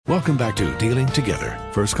Welcome back to Dealing Together.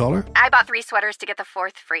 First caller? I bought 3 sweaters to get the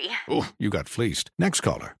 4th free. Oh, you got fleeced. Next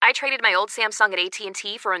caller? I traded my old Samsung at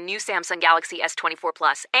AT&T for a new Samsung Galaxy S24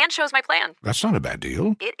 Plus and chose my plan. That's not a bad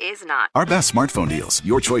deal. It is not. Our best smartphone deals.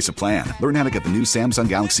 Your choice of plan. Learn how to get the new Samsung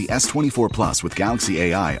Galaxy S24 Plus with Galaxy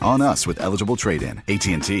AI on us with eligible trade-in.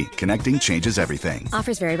 AT&T. Connecting changes everything.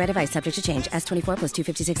 Offers vary by device. Subject to change. S24 plus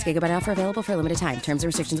 256 gigabyte offer available for a limited time. Terms and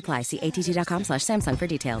restrictions apply. See att.com/Samsung for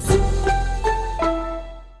details.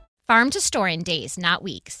 Farm to store in days, not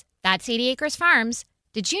weeks. That's 80 Acres Farms.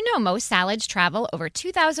 Did you know most salads travel over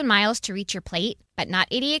 2,000 miles to reach your plate? But not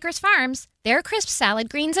 80 Acres Farms. Their crisp salad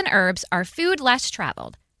greens and herbs are food less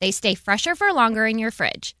traveled. They stay fresher for longer in your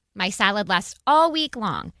fridge. My salad lasts all week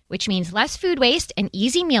long, which means less food waste and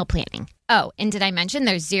easy meal planning. Oh, and did I mention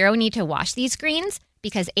there's zero need to wash these greens?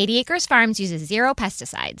 Because 80 Acres Farms uses 0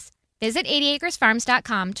 pesticides. Visit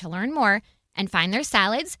 80acresfarms.com to learn more and find their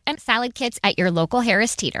salads and salad kits at your local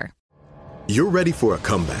Harris Teeter. You're ready for a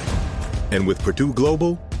comeback. And with Purdue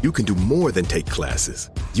Global, you can do more than take classes.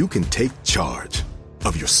 You can take charge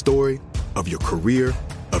of your story, of your career,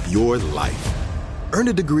 of your life. Earn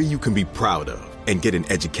a degree you can be proud of and get an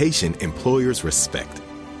education employers respect.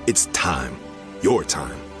 It's time, your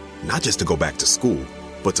time, not just to go back to school,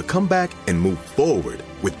 but to come back and move forward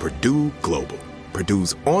with Purdue Global,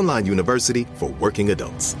 Purdue's online university for working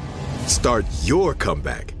adults. Start your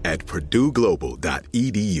comeback at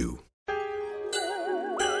purdueglobal.edu.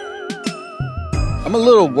 I'm a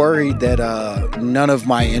little worried that none of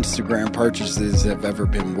my Instagram purchases have ever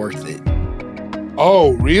been worth it.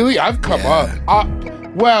 Oh, really? I've come up.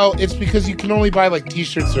 Well, it's because you can only buy like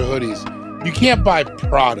t-shirts or hoodies. You can't buy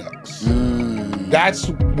products. That's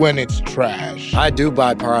when it's trash. I do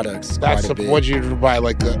buy products quite a bit. What'd you buy,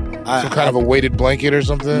 like some kind of a weighted blanket or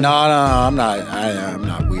something? No, I'm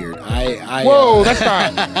not weird. Whoa, that's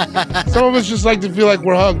not. Some of us just like to feel like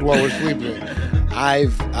we're hugged while we're sleeping.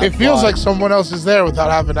 It feels like someone else is there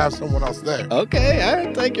without having to have someone else there. Okay,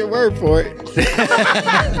 I take your word for it.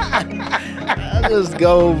 I'll just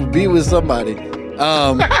go be with somebody. The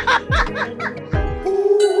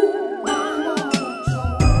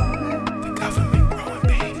government growing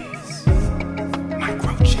babies,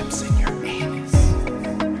 microchips in your anus.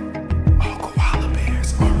 All koala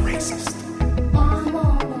bears are racist.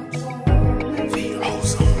 The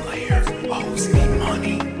ozone layer owes me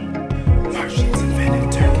money. Martians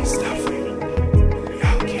invented turkey stuffing.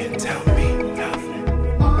 Y'all can't tell me nothing.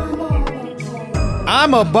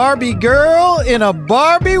 I'm a Barbie girl in a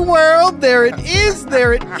Barbie world. There it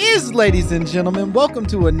is, ladies and gentlemen. Welcome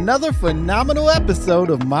to another phenomenal episode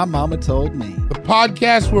of My Mama Told Me. The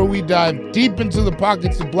podcast where we dive deep into the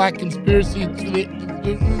pockets of black conspiracy.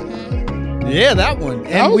 Yeah, that one.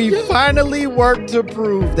 And we finally worked to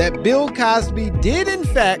prove that Bill Cosby did in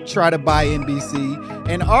fact try to buy NBC,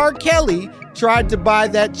 and R. Kelly tried to buy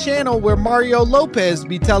that channel where Mario Lopez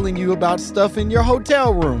be telling you about stuff in your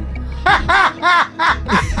hotel room.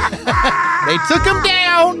 They took him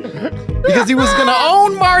down because he was going to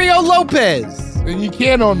own Mario Lopez. And you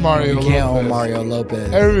can't own Mario Lopez. You can't own Mario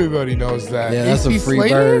Lopez. Everybody knows that. Yeah, that's a free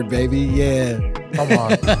bird, baby. Yeah. Come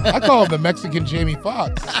on. I call him the Mexican Jamie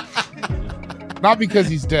Foxx. Not because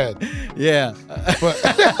he's dead. Yeah. But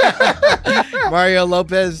Mario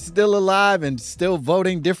Lopez is still alive and still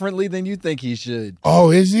voting differently than you think he should. Oh,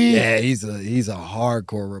 is he? Yeah, he's a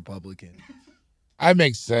hardcore Republican. That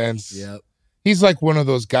makes sense. Yep. He's like one of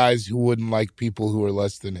those guys who wouldn't like people who are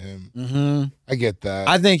less than him. Mm-hmm. I get that.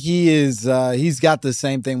 I think he is. He's got the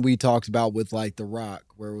same thing we talked about with like The Rock,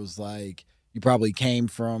 where it was like you probably came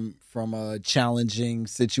from a challenging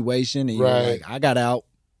situation and you're like, I got out.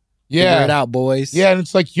 Yeah. Figure it out, boys. Yeah, and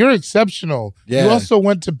it's like, you're exceptional. Yeah. You also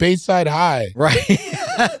went to Bayside High. Right.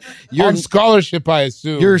 You're on scholarship, I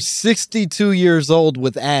assume. You're 62 years old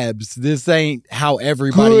with abs. This ain't how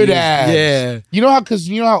everybody Good is. abs. Yeah. You know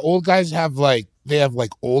how old guys have they have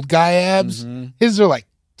old guy abs? Mm-hmm. His are like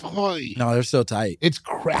toy. No, they're so tight.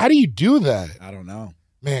 How do you do that? I don't know.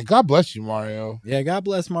 Man, God bless you, Mario. Yeah, God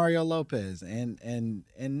bless Mario Lopez and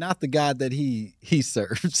not the God that he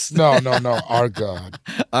serves. No, our God.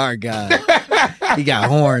 Our God. He got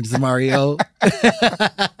horns, Mario.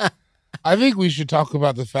 I think we should talk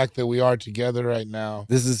about the fact that we are together right now.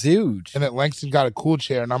 This is huge. And that Langston got a cool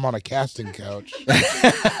chair and I'm on a casting couch.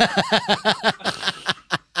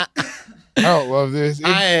 I don't love this.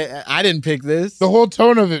 I didn't pick this. The whole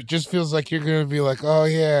tone of it just feels like you're going to be like, oh,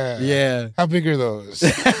 yeah. Yeah. How big are those?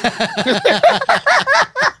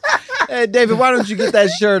 Hey, David, why don't you get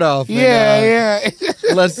that shirt off? Yeah.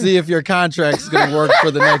 Let's see if your contract's going to work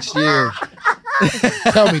for the next year.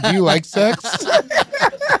 Tell me, do you like sex?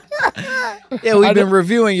 Yeah, we've been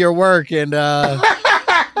reviewing your work, and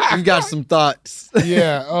We've got some thoughts.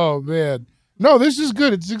 Yeah. Oh man. No, this is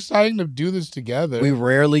good. It's exciting to do this together. We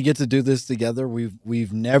rarely get to do this together.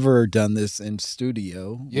 We've never done this in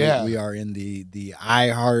studio. Yeah. We are in the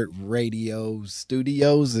iHeart Radio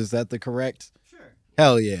studios. Is that the correct? Sure.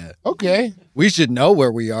 Hell yeah. Okay. We should know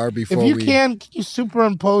where we are before If you can you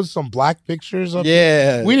superimpose some black pictures up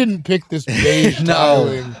Yeah. there? We didn't pick this beige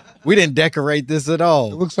tiling. We didn't decorate this at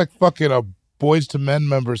all. It looks like fucking a Boys to Men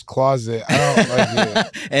member's closet. I don't like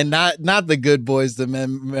it. And not the good Boys to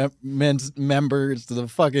men's members, the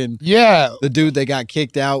fucking the dude that got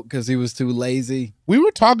kicked out because he was too lazy. We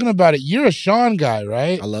were talking about it. You're a Sean guy,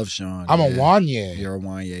 right? I love Sean. I'm a Wanye. You're a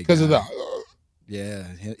Wanye because of the. Yeah,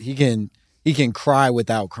 he can cry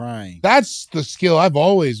without crying. That's the skill I've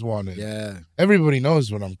always wanted. Yeah, everybody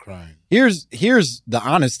knows when I'm crying. Here's the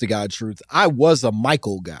honest to God truth. I was a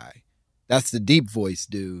Michael guy. That's the deep voice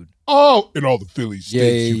dude. Oh, in all the Philly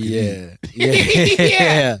states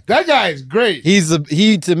yeah. That guy is great.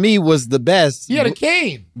 He to me was the best. He had a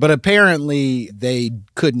cane. But apparently they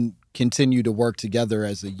couldn't continue to work together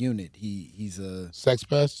as a unit. He's a sex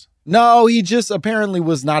pest? No, he just apparently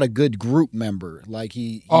was not a good group member. Like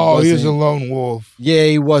he was a lone wolf. Yeah,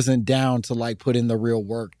 he wasn't down to like put in the real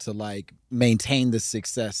work to like maintain the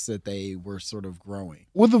success that they were sort of growing.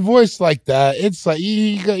 With a voice like that, it's like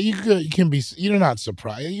you can be. You're not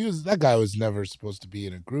surprised. That guy was never supposed to be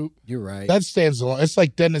in a group. You're right. That stands alone. It's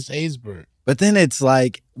like Dennis Haysbert. But then it's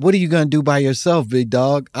like, what are you going to do by yourself, big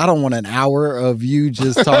dog? I don't want an hour of you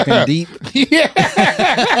just talking deep.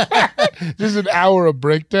 Yeah. Just an hour of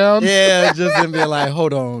breakdown. Yeah, just to be like,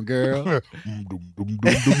 hold on, girl.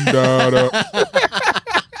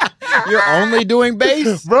 You're only doing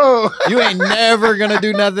bass? Bro. You ain't never going to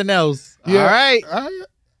do nothing else. Yeah. All right.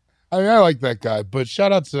 I like that guy, but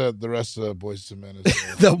shout out to the rest of the Boys to Men.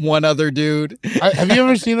 The one other dude. Have you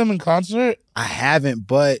ever seen them in concert? I haven't,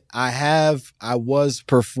 but I have. I was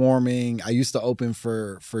performing. I used to open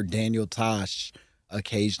for Daniel Tosh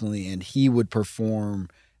occasionally, and he would perform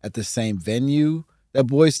at the same venue that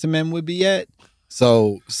Boys to Men would be at.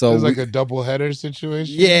 So it was like a double header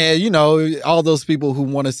situation. Yeah, you know, all those people who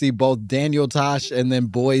want to see both Daniel Tosh and then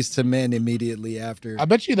Boys to Men immediately after. I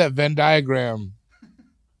bet you that Venn diagram.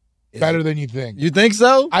 Better than you think. You think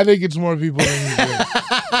so? I think it's more people than you think.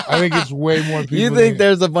 I think it's way more people. You think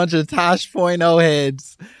there's a bunch of Tosh.0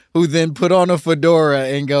 heads who then put on a fedora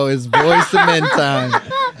and go, it's Boys to Men time.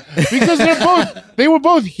 Because they were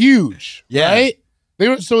both huge, yeah. Right?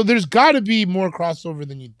 So there's got to be more crossover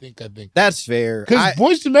than you'd think, I think. That's fair. Because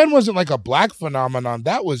Boys to Men wasn't like a black phenomenon.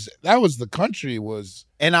 That was the country was.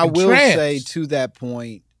 And I will say to that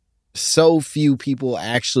point, so few people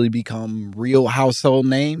actually become real household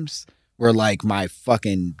names where like my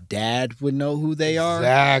fucking dad would know who they are.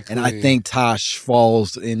 Exactly. And I think Tosh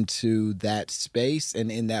falls into that space. And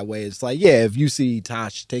in that way, it's like, yeah, if you see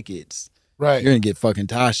Tosh tickets, right, you're going to get fucking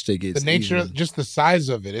Tosh tickets. The nature, just the size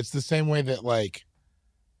of it. It's the same way that like,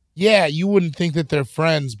 yeah, you wouldn't think that they're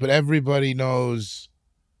friends, but everybody knows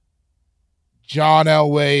John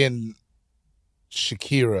Elway and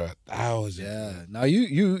Shakira. That was No,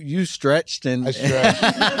 you stretched and I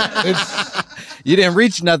stretched. You didn't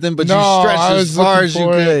reach nothing, but you stretched as far as you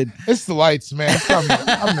could. It's the lights, man.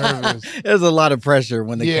 I'm nervous. There's a lot of pressure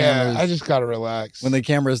when the camera's. I just gotta relax. When the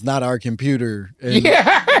camera's not our computer.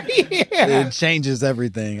 It changes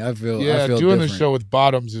everything. I feel doing different. the show with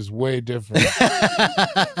bottoms is way different.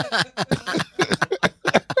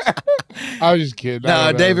 I was just kidding.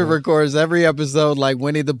 No, David records every episode like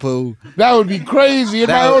Winnie the Pooh. That would be crazy in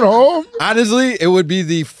my own home. Honestly, it would be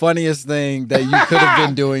the funniest thing that you could have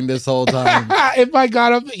been doing this whole time. If I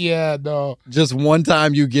got up, no. Just one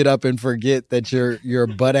time you get up and forget that you're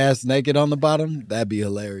butt ass naked on the bottom, that'd be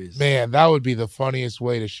hilarious. Man, that would be the funniest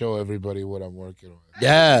way to show everybody what I'm working on.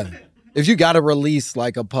 Yeah. If you got to release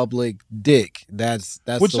like a public dick, that's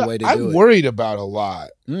the way to do it. I'm worried about a lot.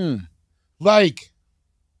 Like,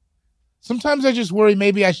 sometimes I just worry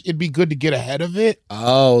maybe it'd be good to get ahead of it.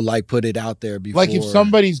 Oh, like put it out there before. Like if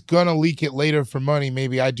somebody's gonna leak it later for money,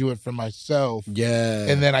 maybe I do it for myself. Yeah.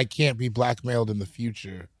 And then I can't be blackmailed in the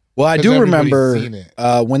future. Well, I do remember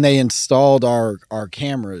when they installed our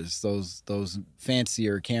cameras, those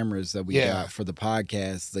fancier cameras that we got for the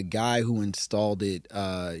podcast, the guy who installed it,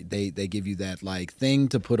 they give you that like thing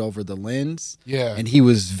to put over the lens. Yeah. And he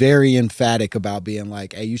was very emphatic about being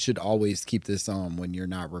like, hey, you should always keep this on when you're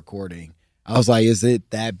not recording. I was like, is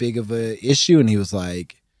it that big of an issue? And he was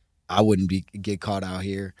like, I wouldn't get caught out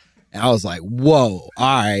here. And I was like, whoa,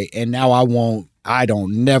 all right. And now I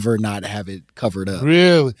don't never not have it covered up.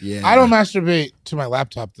 Really? Yeah. I don't masturbate to my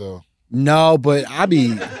laptop though. No, but I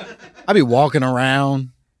be walking around,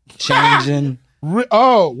 changing.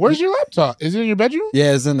 Where's your laptop? Is it in your bedroom?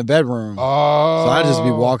 Yeah, it's in the bedroom. Oh. So I just be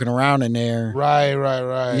walking around in there. Right.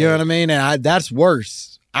 You know what I mean? And that's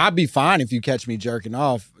worse. I'd be fine if you catch me jerking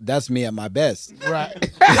off. That's me at my best. Right.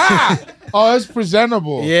 Oh, it's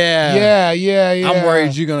presentable. Yeah. Yeah. I'm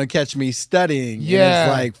worried you're going to catch me studying. Yeah. And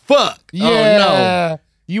it's like, fuck. Yeah. Oh, no.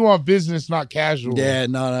 You want business, not casual. Yeah,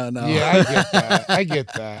 no. Yeah, I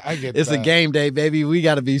get that. It's a game day, baby. We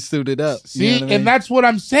got to be suited up. See, you know what I mean? and that's what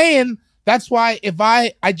I'm saying. That's why if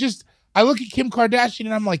I look at Kim Kardashian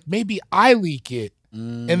and I'm like, maybe I leak it.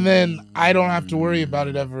 And then I don't have to worry about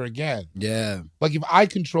it ever again. Yeah. Like if I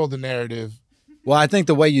control the narrative. Well, I think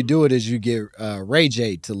the way you do it is you get Ray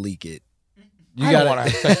J to leak it. I don't want to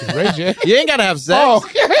have sex with Ray J. You ain't got to have sex. Oh,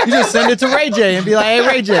 okay. You just send it to Ray J and be like, hey,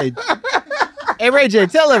 Ray J. Hey, Ray J,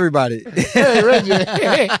 tell everybody. Hey, Ray J,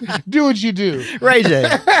 hey, do what you do. Ray J,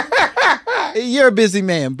 you're a busy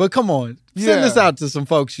man, but come on. Send this out to some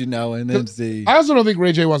folks you know and then see. I also don't think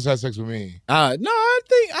Ray J wants to have sex with me. No, I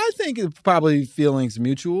think it's probably feelings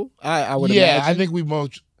mutual. I would imagine. I think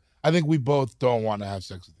we both don't want to have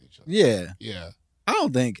sex with each other. Yeah. I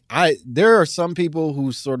don't think there are some people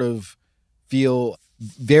who sort of feel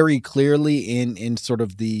very clearly in sort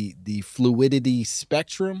of the fluidity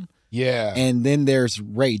spectrum. Yeah. And then there's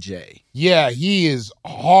Ray J. Yeah, he is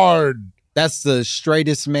hard. That's the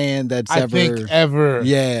straightest man that's I think ever.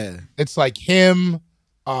 Yeah. It's like him,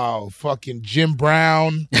 fucking Jim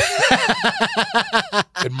Brown,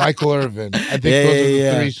 and Michael Irvin. I think those are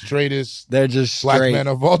the three straightest They're just black straight. men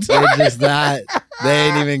of all time. They're just not. They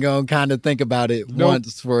ain't even going to kind of think about it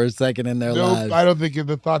once for a second in their lives. I don't think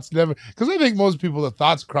the thoughts never, because I think most people, the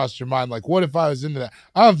thoughts cross your mind. Like, what if I was into that?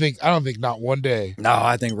 I don't think not one day. No,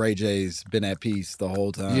 I think Ray J's been at peace the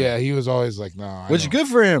whole time. Yeah, he was always like, no. Which good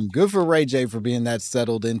for him. Good for Ray J for being that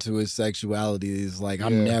settled into his sexuality. He's like,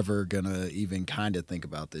 I'm never going to even kind of think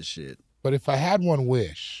about this shit. But if I had one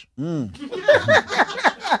wish. And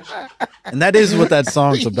that is what that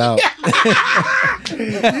song's about.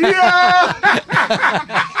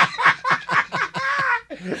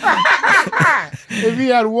 If he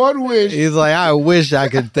had one wish. He's like, I wish I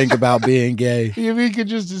could think about being gay. If he could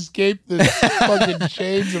just escape the fucking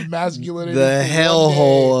chains of masculinity. The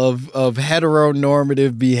hellhole of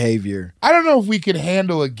heteronormative behavior. I don't know if we could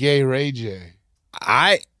handle a gay Ray J.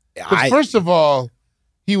 First of all,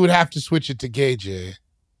 he would have to switch it to gay J.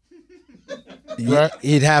 Right?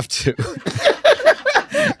 He'd have to.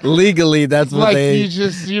 Legally, that's what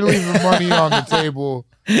you're leaving money on the table.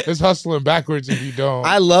 It's hustling backwards if you don't.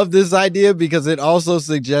 I love this idea because it also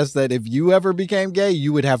suggests that if you ever became gay,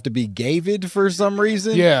 you would have to be gavid for some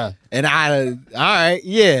reason. Yeah. And all right,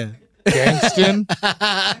 yeah. Gangston.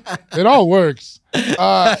 It all works.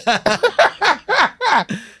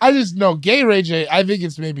 I just know gay Ray J, I think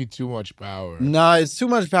it's maybe too much power. No, it's too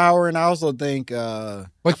much power, and I also think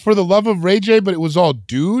like For the Love of Ray J, but it was all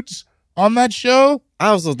dudes on that show. I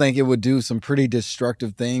also think it would do some pretty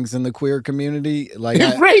destructive things in the queer community. Like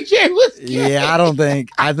if Ray J was gay. Yeah,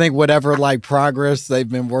 I think whatever like progress they've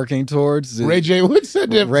been working towards, Ray J would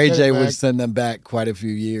send them back quite a few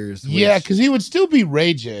years. Yeah, because he would still be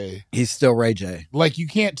Ray J. He's still Ray J. Like you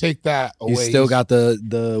can't take that away. He's still got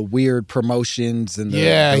the weird promotions and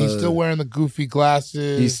he's still wearing the goofy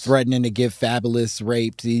glasses. He's threatening to get Fabulous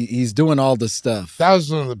raped. He's doing all the stuff. That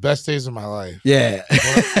was one of the best days of my life. Yeah.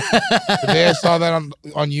 The day I saw that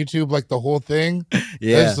on YouTube, like the whole thing.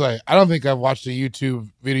 Yeah. It's like, I don't think I've watched a YouTube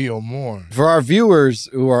video more. For our viewers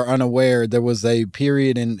who are unaware, there was a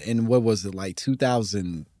period in what was it, like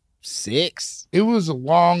 2006? It was a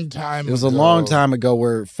long time ago. It was a long time ago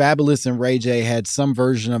where Fabulous and Ray J had some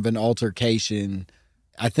version of an altercation,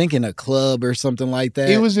 I think in a club or something like that.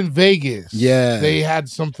 It was in Vegas. Yeah. They had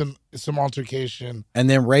some altercation. And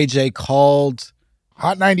then Ray J called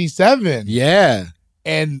Hot 97. Yeah.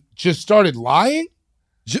 And just started lying?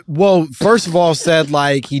 Well, first of all, said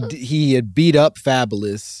like he had beat up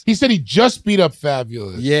Fabulous. He said he just beat up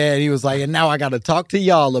Fabulous. Yeah, and he was like, and now I got to talk to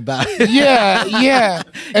y'all about it. Yeah.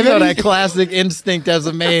 And you know that classic instinct as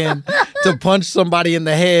a man to punch somebody in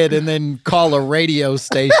the head and then call a radio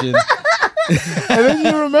station. And then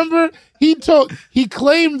you remember he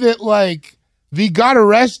claimed that like he got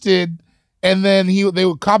arrested. And then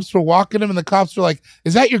cops were walking him, and the cops were like,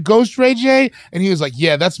 "Is that your ghost, Ray J?" And he was like,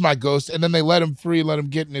 "Yeah, that's my ghost." And then they let him free, let him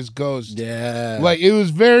get in his ghost. Yeah, like he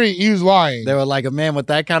was lying. They were like, "A man with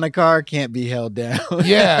that kind of car can't be held down."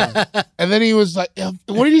 Yeah, and then he was like,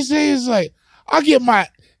 "What did he say?" He's like, "I'll get my."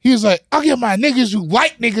 He was like, I'll get my niggas who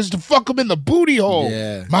like niggas to fuck them in the booty hole.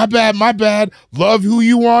 Yeah. My bad. Love who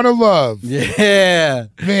you want to love. Yeah.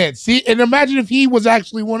 Man, see, and imagine if he was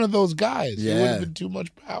actually one of those guys. Yeah. It would have been too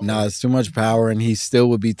much power. No, it's too much power, and he still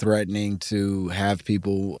would be threatening to have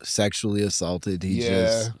people sexually assaulted.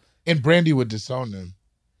 And Brandy would disown him.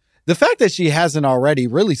 The fact that she hasn't already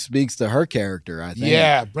really speaks to her character, I think.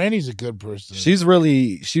 Yeah, Brandy's a good person. She's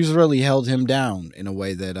really held him down in a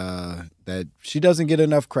way that that she doesn't get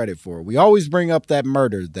enough credit for. We always bring up that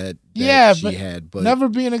murder that she had, but never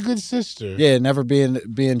being a good sister. Yeah, never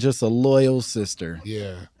being just a loyal sister.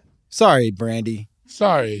 Yeah. Sorry, Brandy.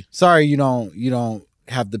 Sorry you don't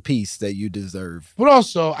have the peace that you deserve. But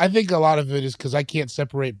also, I think a lot of it is because I can't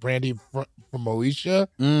separate Brandy from Moesha.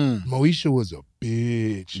 Moesha was a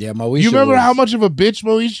bitch. Yeah, Moesha. You remember how much of a bitch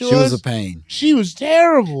Moesha was? She was a pain. She was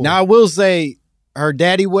terrible. Now, I will say her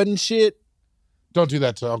daddy wasn't shit. Don't do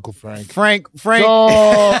that to Uncle Frank. Frank.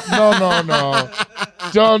 No.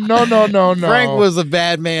 Frank was a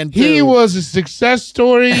bad man, too. He was a success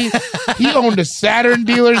story. He owned a Saturn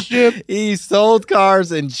dealership. He sold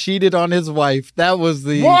cars and cheated on his wife. That was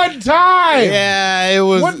the... One time! Yeah, it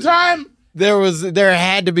was... One time? There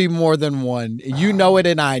had to be more than one. You know it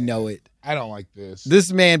and I know it. I don't like this.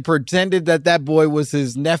 This man pretended that boy was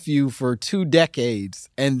his nephew for 2 decades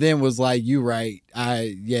and then was like, you right.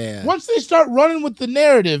 Once they start running with the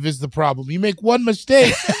narrative is the problem. You make one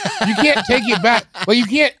mistake, you can't take it back. Like, you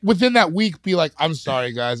can't, within that week, be like, I'm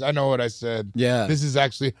sorry, guys. I know what I said. Yeah. This is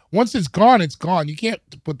actually, once it's gone, it's gone. You can't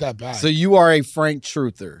put that back. So you are a Frank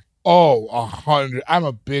truther. Oh, 100. I'm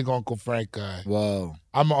a big Uncle Frank guy. Whoa.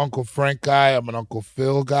 I'm an Uncle Frank guy. I'm an Uncle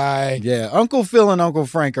Phil guy. Yeah, Uncle Phil and Uncle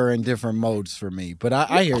Frank are in different modes for me, but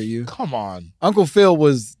I hear you. Come on. Uncle Phil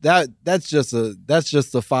was that's just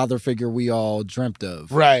the father figure we all dreamt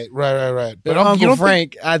of. Right. But Uncle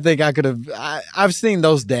Frank, I think I could have. I've seen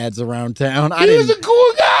those dads around town. He was a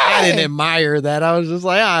cool guy. I didn't admire that. I was just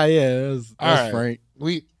like, that's Frank.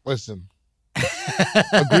 Listen.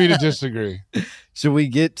 Agree to disagree. Should we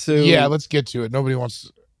get to? Yeah, let's get to it. Nobody wants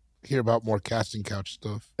to hear about more casting couch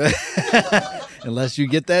stuff. Unless you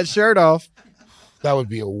get that shirt off. That would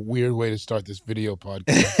be a weird way to start this video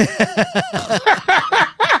podcast.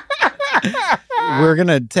 We're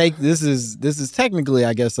gonna take this is technically,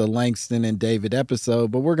 I guess, a Langston and David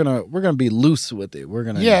episode, but we're gonna be loose with it.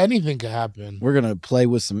 Anything could happen. We're gonna play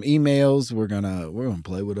with some emails. We're gonna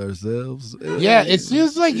play with ourselves. Yeah, it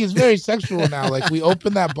feels like it's very sexual now. Like, we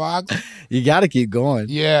open that box. You got to keep going.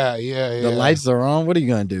 Yeah. The lights are on. What are you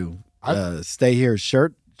gonna do? Stay here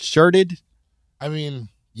shirted? I mean,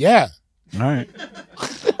 yeah. All right.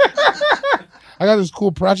 I got this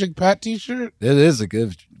cool Project Pat t-shirt. It is a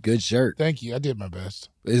good shirt. Thank you. I did my best.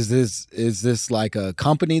 Is this like a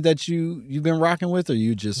company that you've been rocking with, or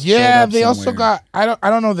you just they also got I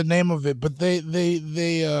don't know the name of it, but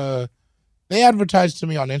they advertised to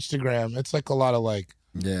me on Instagram. It's like a lot of like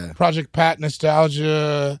Project Pat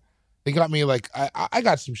nostalgia. They got me like I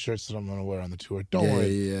got some shirts that I'm gonna wear on the tour. Don't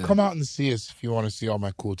worry. Yeah. Come out and see us if you want to see all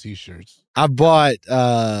my cool t-shirts. I bought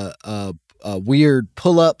a weird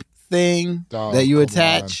pull-up thing that you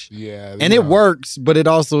attach. Yeah. And it works, but it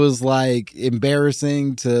also is like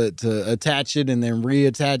embarrassing to attach it and then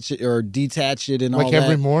reattach it or detach it and all that. Like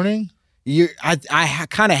every morning? I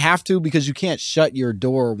kind of have to, because you can't shut your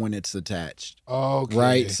door when it's attached. Okay.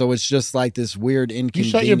 Right? So it's just like this weird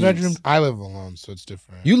inconvenience. You shut your bedroom? I live alone, so it's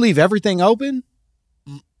different. You leave everything open?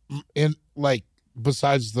 In like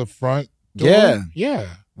besides the front door? Yeah.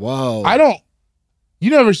 Whoa. You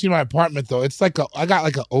never see my apartment though. It's like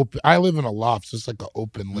I live in a loft, so it's like an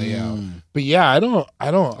open layout. But yeah, I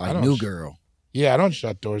don't new girl. Yeah, I don't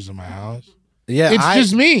shut doors in my house. Yeah. It's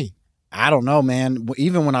just me. I don't know, man.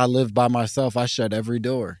 Even when I lived by myself, I shut every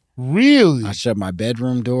door. Really? I shut my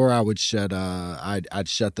bedroom door. I would shut I'd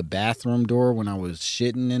shut the bathroom door when I was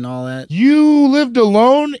shitting and all that. You lived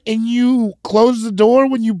alone and you closed the door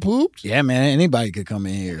when you pooped? Yeah, man. Anybody could come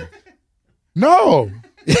in here. No.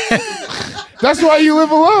 That's why you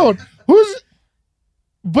live alone.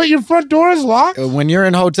 But your front door is locked? When you're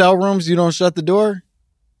in hotel rooms, you don't shut the door?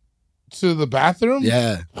 To the bathroom?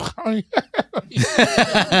 Yeah. I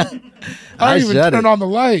don't even turn on the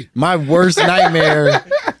light. My worst nightmare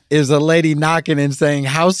is a lady knocking and saying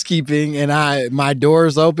housekeeping, and my door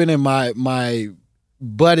is open and my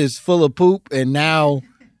butt is full of poop, and now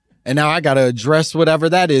I gotta address whatever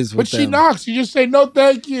that is with But she knocks. You just say, no,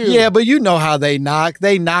 thank you. Yeah, but you know how they knock.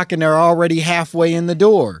 They knock and they're already halfway in the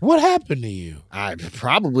door. What happened to you?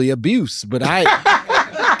 Probably abuse, but I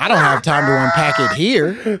I don't have time to unpack it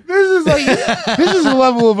here. This is a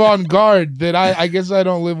level of on guard that I guess I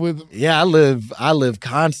don't live with. Yeah, I live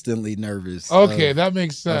constantly nervous. Okay, that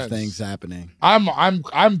makes sense. Of things happening.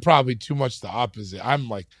 I'm probably too much the opposite. I'm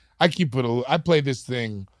like I play this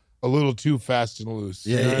thing a little too fast and loose.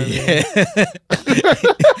 Yeah, you know what yeah.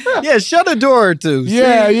 Yeah, shut a door or two.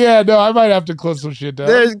 Yeah. No, I might have to close some shit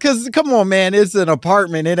down. Because come on, man, it's an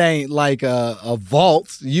apartment. It ain't like a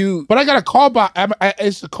vault. But I got a call box.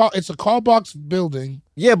 It's a call box building.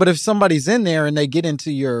 Yeah, but if somebody's in there and they get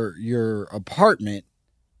into your apartment,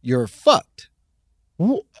 you're fucked.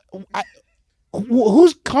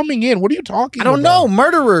 Who's coming in? What are you talking about? I don't know.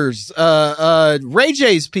 Murderers, Ray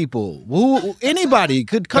J's people. Anybody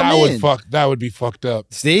could come in. That would be fucked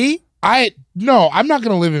up. See? I'm not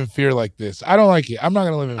gonna live in fear like this. I don't like it. I'm not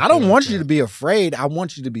gonna live in fear. I don't want you to be afraid. I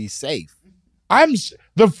want you to be safe.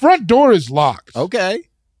 The front door is locked. Okay.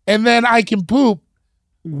 And then I can poop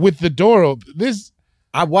with the door open.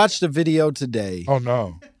 I watched a video today. Oh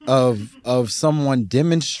no. Of someone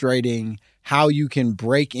demonstrating how you can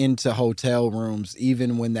break into hotel rooms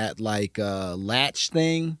even when that latch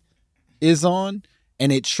thing is on,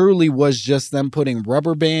 and it truly was just them putting a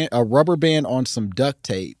rubber band on some duct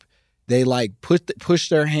tape. They push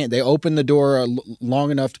their hand, they open the door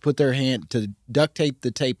long enough to put their hand to duct tape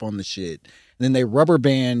the tape on the shit, and then they rubber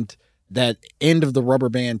band that end of the rubber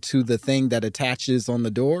band to the thing that attaches on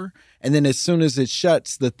the door, and then as soon as it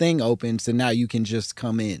shuts, the thing opens, and now you can just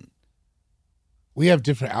come in. We have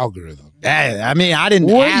different algorithms. I mean, I didn't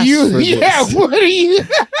ask for this. Yeah, what are you?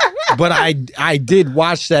 But I did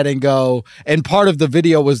watch that and go, and part of the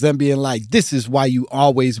video was them being like, this is why you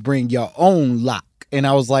always bring your own lock. And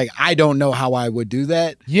I was like, I don't know how I would do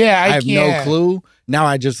that. Yeah, I have no clue. Now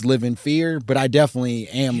I just live in fear, but I definitely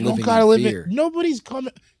am living in fear. Nobody's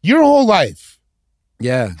coming. Your whole life.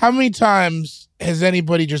 Yeah. How many times has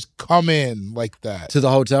anybody just come in like that? To the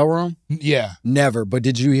hotel room? Yeah. Never. But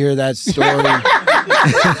did you hear that story?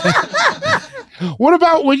 What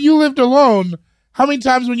about when you lived alone? How many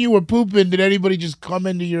times when you were pooping did anybody just come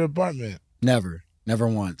into your apartment? Never. Never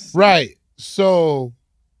once. Right. So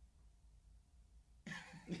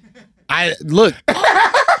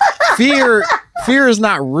fear is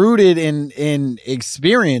not rooted in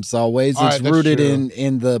experience always. It's rooted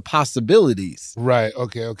in the possibilities. Right.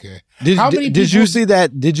 Okay. Did you see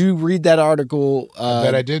that? Did you read that article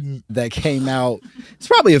that I didn't? That came out? It's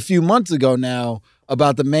probably a few months ago now,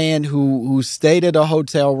 about the man who stayed at a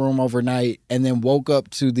hotel room overnight and then woke up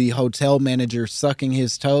to the hotel manager sucking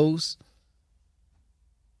his toes.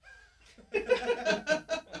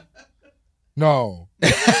 No.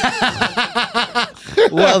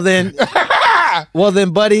 Well then,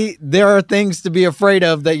 buddy, there are things to be afraid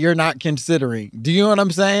of that you're not considering. Do you know what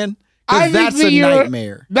I'm saying? Because that's a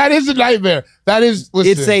nightmare. That is a nightmare. That is,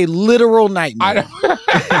 listen, it's a literal nightmare.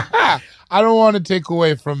 I don't want to take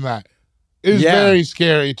away from that. It's very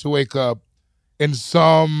scary to wake up and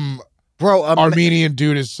some Armenian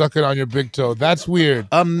dude is sucking on your big toe. That's weird.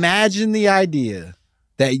 Imagine the idea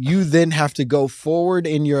that you then have to go forward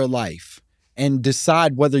in your life and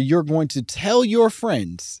decide whether you're going to tell your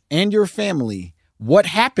friends and your family what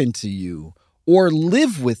happened to you, or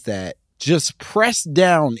live with that just pressed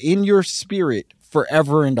down in your spirit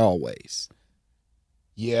forever and always.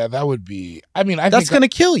 Yeah, that would be, that's going to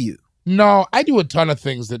kill you. No, I do a ton of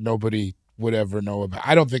things that nobody would ever know about.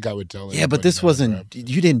 I don't think I would tell anybody. Yeah, but this wasn't,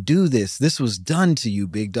 you didn't do this. This was done to you,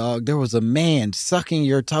 big dog. There was a man sucking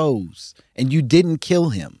your toes and you didn't kill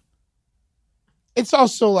him. It's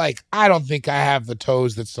also like, I don't think I have the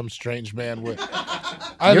toes that some strange man would.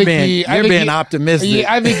 You're being optimistic.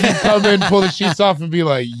 Yeah, I think he'd come in, pull the sheets off, and be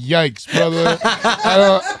like, "Yikes, brother!"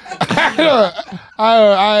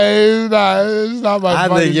 It's not my. I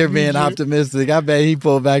think you're being optimistic. I bet he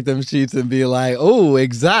pulled back them sheets and be like, "Oh,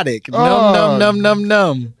 exotic,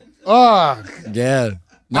 num." Oh, yeah.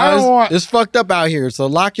 No, it's fucked up out here. So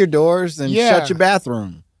lock your doors and shut your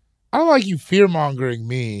bathroom. I don't like you fear-mongering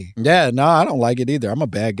me. Yeah, no, I don't like it either. I'm a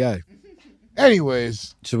bad guy.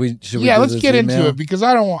 Anyways, should we yeah, let's get into it, because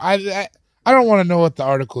I don't want to know what the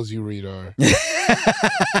articles you read are.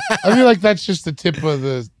 I feel like that's just the tip of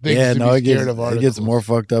the things to be scared of articles. It gets more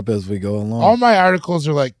fucked up as we go along. All my articles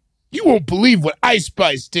are like, you won't believe what Ice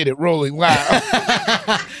Spice did at Rolling Loud.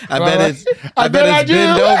 I bet it's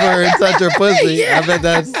bend over and touch her pussy. Yeah.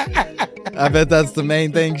 I bet that's the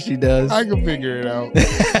main thing she does. I can figure it out.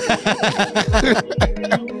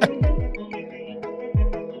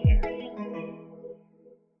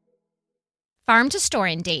 Farm to store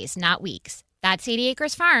in days, not weeks. That's 80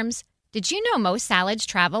 Acres Farms. Did you know most salads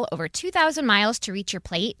travel over 2,000 miles to reach your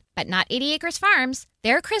plate? But not 80 Acres Farms.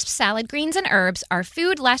 Their crisp salad greens and herbs are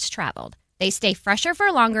food less traveled. They stay fresher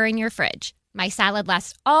for longer in your fridge. My salad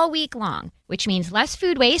lasts all week long, which means less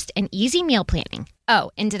food waste and easy meal planning.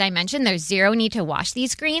 Oh, and did I mention there's zero need to wash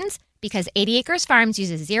these greens? Because 80 Acres Farms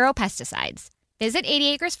uses zero pesticides. Visit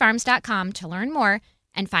 80acresfarms.com to learn more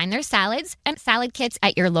and find their salads and salad kits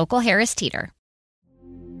at your local Harris Teeter.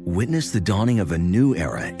 Witness the dawning of a new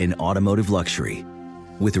era in automotive luxury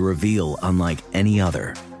with a reveal unlike any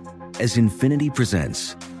other as Infiniti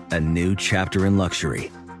presents a new chapter in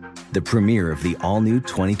luxury, the premiere of the all-new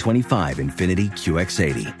 2025 Infiniti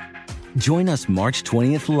QX80. Join us March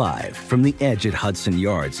 20th live from the Edge at Hudson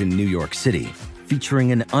Yards in New York City,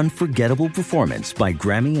 featuring an unforgettable performance by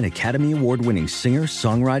Grammy and Academy Award-winning singer,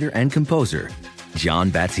 songwriter, and composer Jon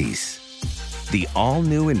Batiste. The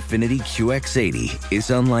all-new Infiniti QX80 is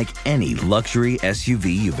unlike any luxury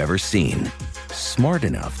SUV you've ever seen. Smart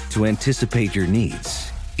enough to anticipate your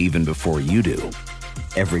needs, even before you do.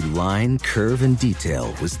 Every line, curve, and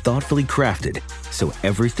detail was thoughtfully crafted, so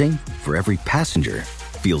everything for every passenger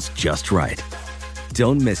feels just right.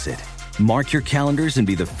 Don't miss it. Mark your calendars and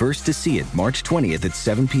be the first to see it March 20th at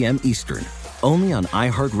 7 p.m. Eastern, only on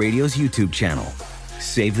iHeartRadio's YouTube channel.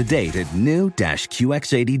 Save the date at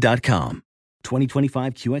new-QX80.com.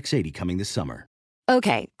 2025 QX80 coming this summer.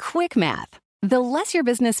 Okay, quick math. The less your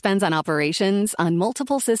business spends on operations, on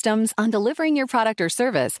multiple systems, on delivering your product or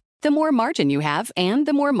service, the more margin you have and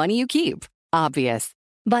the more money you keep. Obvious.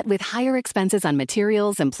 But with higher expenses on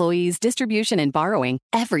materials, employees, distribution, and borrowing,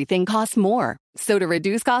 everything costs more. So to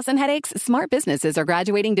reduce costs and headaches, smart businesses are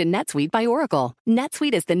graduating to NetSuite by Oracle.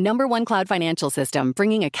 NetSuite is the #1 cloud financial system,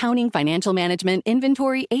 bringing accounting, financial management,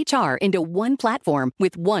 inventory, HR into one platform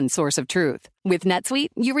with one source of truth. With NetSuite,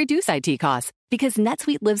 you reduce IT costs because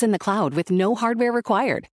NetSuite lives in the cloud with no hardware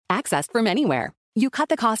required, accessed from anywhere. You cut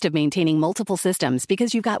the cost of maintaining multiple systems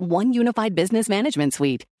because you've got one unified business management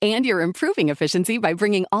suite. And you're improving efficiency by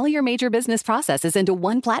bringing all your major business processes into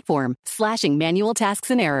one platform, slashing manual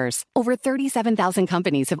tasks and errors. Over 37,000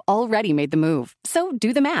 companies have already made the move. So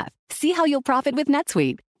do the math. See how you'll profit with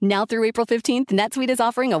NetSuite. Now through April 15th, NetSuite is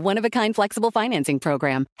offering a one-of-a-kind flexible financing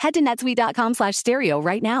program. Head to netsuite.com/stereo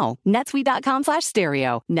right now.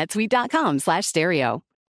 netsuite.com/stereo. netsuite.com/stereo.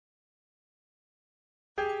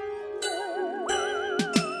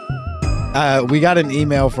 We got an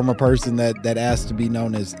email from a person that asked to be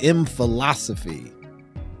known as M Philosophy.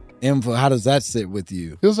 How does that sit with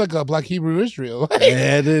you? Feels like a Black Hebrew Israel.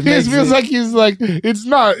 Yeah, it feels like he's like, it's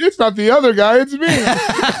not the other guy, it's me.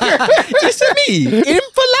 It's me, M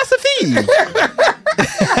Philosophy.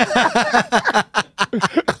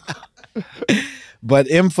 But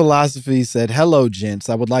M Philosophy said, "Hello, gents.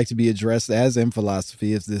 I would like to be addressed as M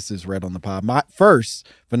Philosophy if this is read on the pod. First,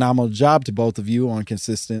 phenomenal job to both of you on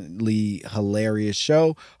consistently hilarious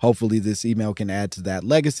show. Hopefully this email can add to that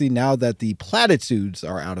legacy now that the platitudes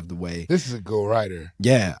are out of the way." This is a go writer.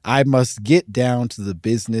 Yeah, I must get down to the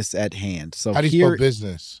business at hand. So how do you spell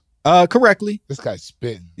business? Correctly. This guy's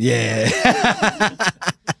spitting. Yeah.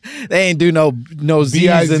 They ain't do no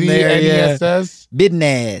Z's in there. B-I-Z-N-E-S-S? Yeah.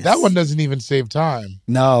 Business. That one doesn't even save time.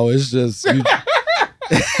 No, it's just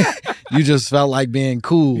you just felt like being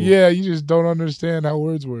cool. Yeah, you just don't understand how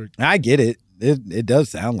words work. I get it. It does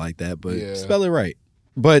sound like that, but spell it right.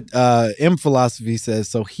 But M Philosophy says,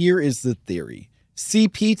 so here is the theory.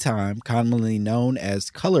 CP time, commonly known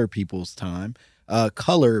as color people's time, so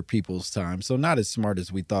not as smart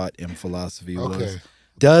as we thought M Philosophy was,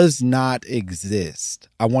 does not exist.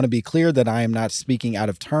 I want to be clear that I am not speaking out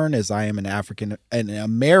of turn, as I am an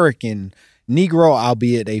American Negro,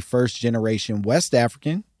 albeit a first-generation West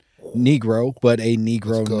African Negro, but a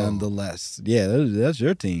Negro nonetheless. Yeah, that's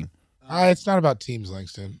your team. It's not about teams,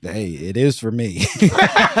 Langston. Hey, it is for me.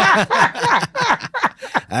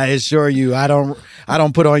 I assure you, I don't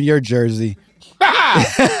put on your jersey.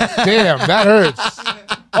 Damn, that hurts.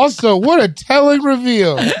 Also, what a telling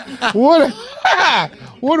reveal. What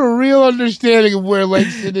a real understanding of where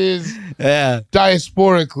Langston is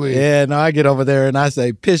diasporically. Yeah, no, I get over there and I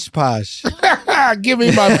say, pish posh. Give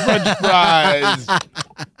me my French fries.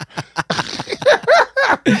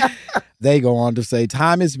 They go on to say,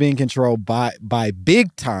 time is being controlled by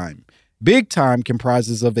big time. Big time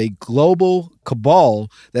comprises of a global cabal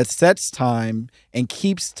that sets time and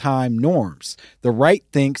keeps time norms. The right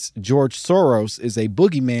thinks George Soros is a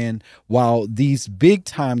boogeyman, while these big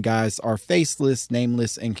time guys are faceless,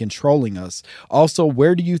 nameless, and controlling us. Also,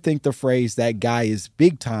 where do you think the phrase "that guy is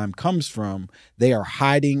big time" comes from? They are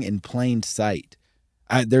hiding in plain sight.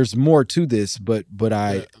 There's more to this, but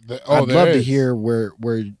I'd love to hear where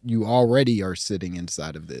you already are sitting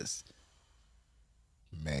inside of this.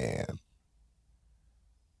 Man.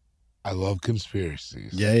 I love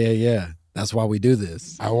conspiracies. Yeah. That's why we do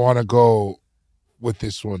this. I want to go with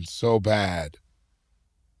this one so bad.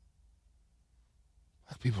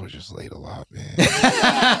 Black people are just late a lot, man.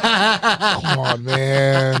 Come on,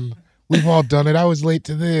 man. We've all done it. I was late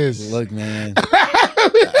to this. Look, man.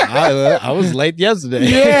 I was late yesterday.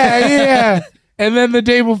 Yeah. And then the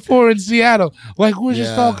day before in Seattle. Like, we're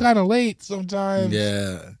just all kind of late sometimes.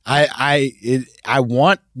 Yeah. I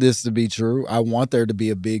want this to be true. I want there to be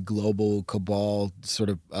a big global cabal sort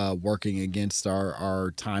of working against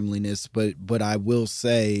our timeliness. But I will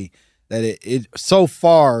say that it so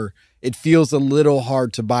far, it feels a little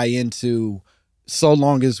hard to buy into so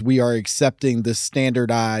long as we are accepting the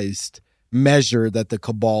standardized measure that the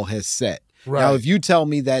cabal has set. Right. Now, if you tell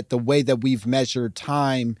me that the way that we've measured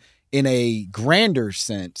time in a grander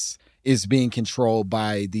sense is being controlled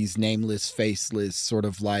by these nameless, faceless sort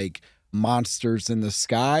of like monsters in the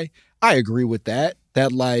sky, I agree with that.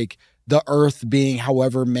 That like the earth being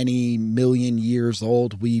however many million years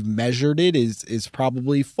old we measured it is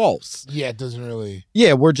probably false. Yeah, it doesn't really.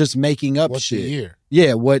 Yeah, we're just making up What's shit. The year?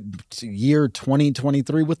 Yeah, what year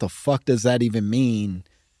 2023? What the fuck does that even mean?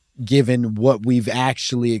 Given what we've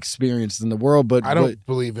actually experienced in the world, but I don't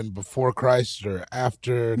believe in before Christ or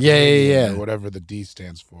after. Yeah. Or whatever the D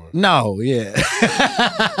stands for. No, yeah.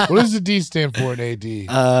 What does the D stand for in AD?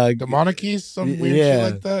 The monarchies, some weird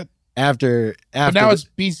shit like that. After. But now it's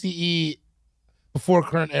BCE, before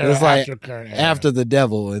current era. It's like after current era. after the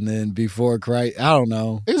devil, and then before Christ. I don't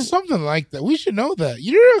know. It's something like that. We should know that.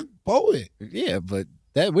 You're a poet. Yeah, but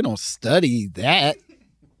that we don't study that.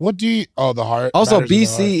 What do you... Oh, the heart. Also,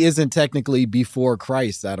 BC isn't technically before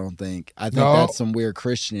Christ, I don't think. I think that's some weird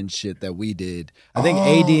Christian shit that we did. I think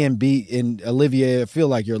AD and B... And Olivia, I feel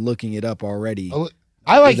like you're looking it up already.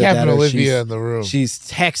 I like having Olivia in the room. She's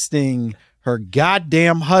texting her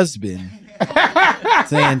goddamn husband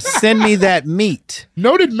saying, send me that meat.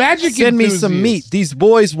 Noted magic Send me enthusiast. some meat. These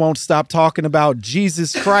boys won't stop talking about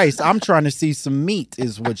Jesus Christ. I'm trying to see some meat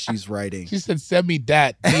is what she's writing. She said, send me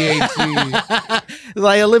dat. DAT.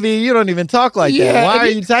 Like, Olivia, you don't even talk like that. Why are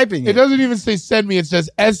you typing it? It doesn't even say send me. It says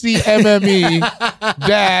SEMME,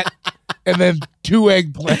 dat, and then 2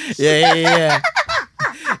 eggplants. Yeah.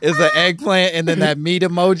 It's an eggplant and then that meat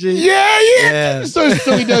emoji. Yeah.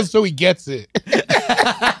 So he gets it.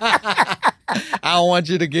 I don't want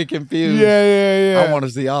you to get confused. Yeah. I want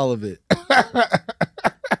to see all of it.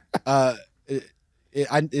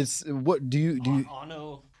 It's what do you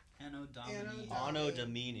Anno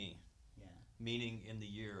Domini, meaning in the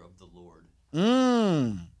year of the Lord.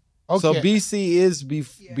 Okay. So BC is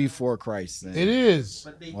before Christ then. It is.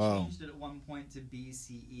 But they changed it at one point to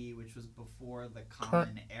BCE, which was before the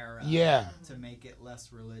Common Era. Yeah. To make it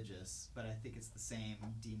less religious, but I think it's the same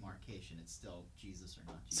demarcation. It's still Jesus or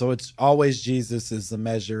not Jesus. So it's always Jesus is the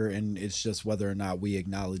measure, and it's just whether or not we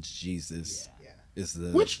acknowledge Jesus is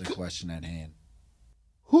the question at hand.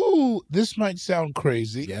 This might sound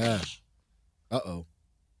crazy. Yeah. Uh-oh.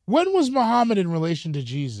 When was Muhammad in relation to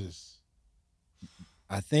Jesus?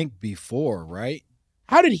 I think before, right?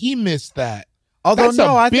 How did he miss that? Although That's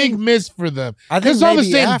I big think miss for them. I think It's all the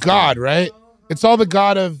maybe same after. God, right? It's all the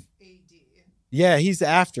God of... Yeah, he's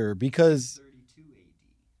after because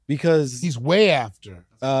he's way after.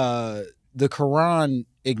 The Quran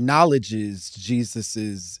acknowledges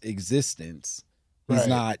Jesus's existence.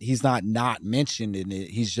 He's not mentioned in it.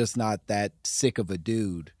 He's just not that sick of a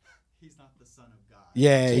dude. He's not the son of God.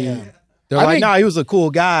 Yeah. They're no, he was a cool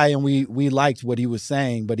guy, and we liked what he was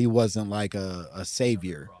saying, but he wasn't like a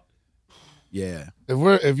savior. Yeah.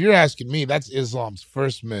 If you're asking me, that's Islam's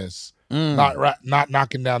first miss. Not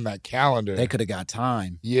knocking down that calendar. They could have got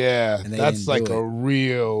time. Yeah, and that's like a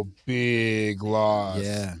real big loss.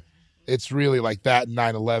 Yeah. It's really like that and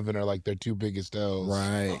 9/11 are like their two biggest L's.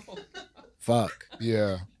 Right. Fuck.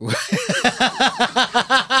 Yeah.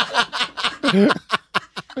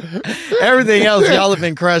 Everything else y'all have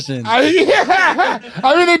been crushing. I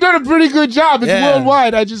mean, they've done a pretty good job. It's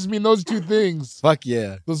worldwide. I just mean those two things. Fuck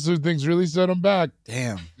yeah. Those two things really set them back.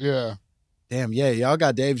 Damn. Yeah. Damn, yeah. Y'all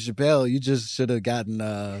got Dave Chappelle. You just should have gotten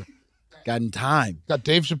time. Got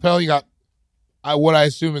Dave Chappelle. You got what I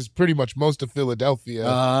assume is pretty much most of Philadelphia.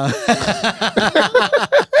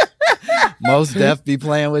 Most Def be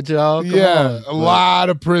playing with y'all. Come on. A lot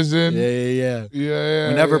of prison. Yeah. Yeah.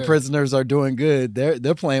 Whenever prisoners are doing good,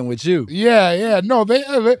 they're playing with you. Yeah. No,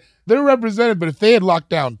 they're represented. But if they had locked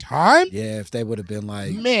down time, if they would have been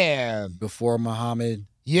like, man, before Muhammad.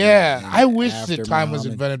 Yeah, I wish that time was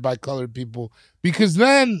invented by colored people because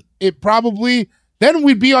then we'd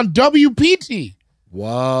be on WPT.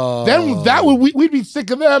 Whoa. Then we'd be sick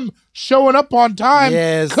of them showing up on time.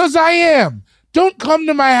 Yes. Because I am. Don't come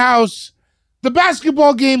to my house. The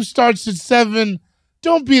basketball game starts at 7.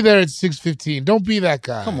 Don't be there at 6:15. Don't be that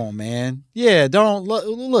guy. Come on, man. Yeah, don't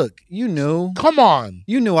look. You knew. Come on.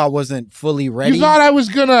 You knew I wasn't fully ready. You thought I was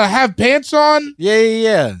gonna have pants on?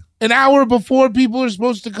 Yeah. An hour before people are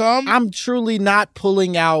supposed to come? I'm truly not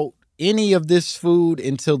pulling out any of this food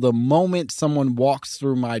until the moment someone walks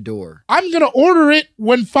through my door. I'm gonna order it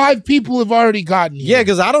when 5 people have already gotten here. Yeah,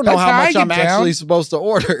 because I don't know That's how much I I'm get down. actually supposed to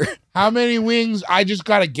order. How many wings? I just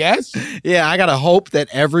gotta guess. Yeah, I gotta hope that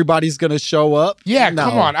everybody's gonna show up. Yeah, No.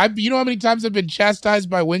 come on. You know how many times I've been chastised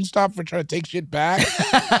by Wingstop for trying to take shit back?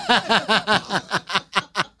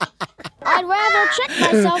 I'd rather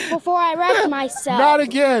check myself before I wreck myself. Not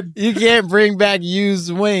again. You can't bring back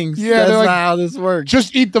used wings. Yeah, That's they're not like, how this works.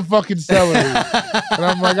 Just eat the fucking celery. And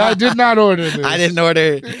I'm like, I did not order this. I didn't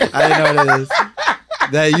order this.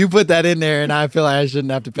 That you put that in there, and I feel like I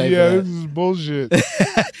shouldn't have to pay for Yeah, that. this is bullshit.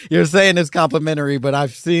 You're saying it's complimentary, but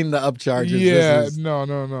I've seen the upcharges. Yeah, This is-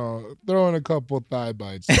 no. Throw in a couple thigh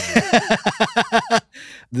bites.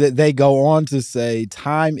 They go on to say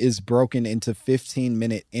time is broken into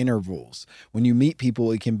 15-minute intervals. When you meet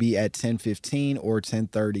people, it can be at 10:15 or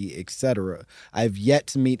 10:30, etc. I've yet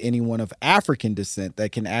to meet anyone of African descent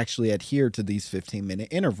that can actually adhere to these 15-minute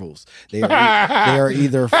intervals. They are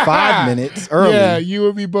either 5 minutes early. Yeah, you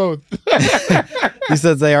and me both. He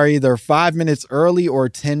says they are either 5 minutes early or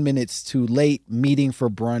 10 minutes too late. Meeting for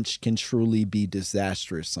brunch can truly be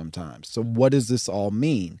disastrous sometimes. So what does this all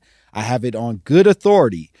mean? I have it on good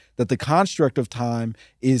authority that the construct of time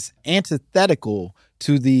is antithetical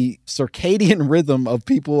to the circadian rhythm of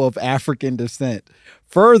people of African descent.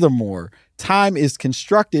 Furthermore, time is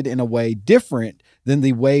constructed in a way different than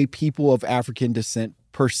the way people of African descent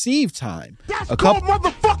perceive time. That's called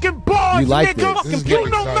motherfucking bars, You like nigga. this. You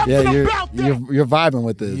know nothing Yeah, about that. you're vibing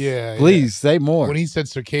with this. Yeah, Please say more. When he said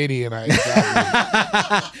circadian,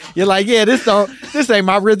 You're like, yeah, this ain't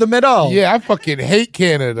my rhythm at all. yeah, I fucking hate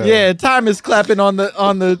Canada. Yeah, time is clapping on the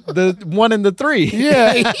 1 and the 3.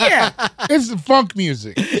 yeah. It's funk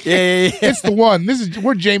music. Yeah. It's the one.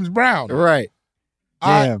 We're James Brown. Right.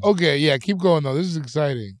 Damn. Okay, yeah, keep going though. This is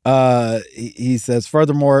exciting. He says,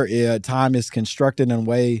 furthermore, time is constructed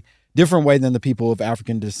in a different way than the people of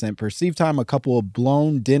African descent perceive time. A couple of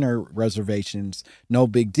blown dinner reservations, no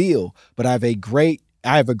big deal. But I have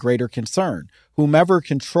a greater concern. Whomever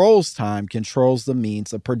controls time controls the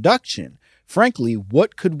means of production. Frankly,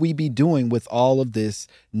 what could we be doing with all of this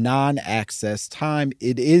non-access time?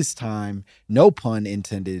 It is time, no pun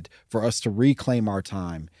intended, for us to reclaim our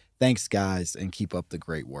time. Thanks, guys, and keep up the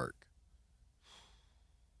great work.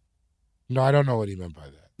 No, I don't know what he meant by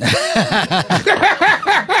that.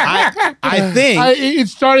 I think it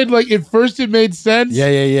started like at first it made sense. Yeah.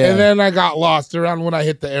 And then I got lost around when I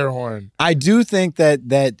hit the air horn. I do think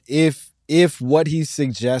that if what he's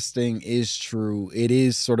suggesting is true, it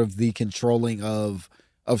is sort of the controlling of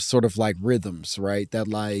sort of like rhythms, right? That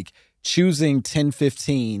like choosing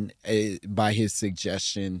 10:15 by his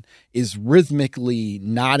suggestion is rhythmically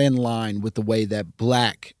not in line with the way that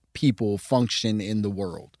Black people function in the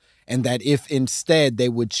world. And that if instead they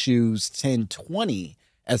would choose 10:20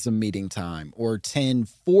 as a meeting time or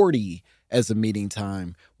 10:40 as a meeting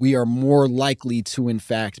time, we are more likely to, in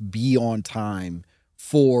fact, be on time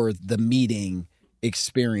for the meeting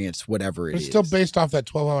experience, whatever it is. It's still based off that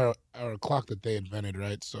 12-hour clock that they invented,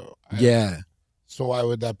 right? So yeah. So why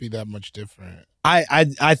would that be that much different? I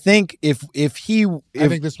think I think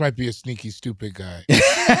this might be a sneaky, stupid guy.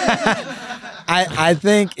 I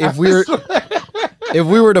think if we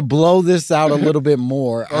were to blow this out a little bit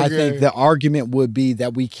more, I think the argument would be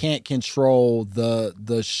that we can't control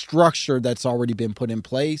the structure that's already been put in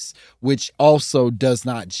place, which also does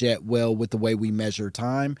not jet well with the way we measure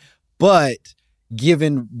time. But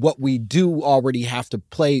given what we do already have to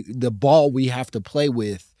play, the ball we have to play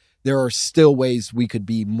with, there are still ways we could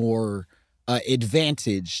be more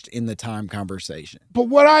advantaged in the time conversation. But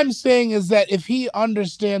what I'm saying is that if he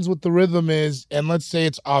understands what the rhythm is, and let's say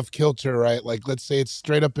it's off kilter, right? Like, let's say it's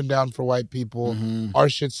straight up and down for white people, our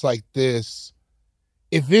shit's like this.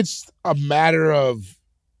 If it's a matter of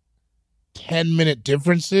 10-minute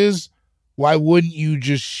differences, why wouldn't you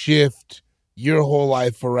just shift your whole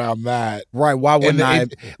life around that? Right. Why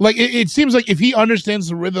wouldn't it seems like if he understands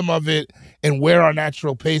the rhythm of it and where our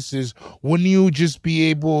natural pace is, wouldn't you just be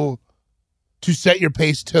able to set your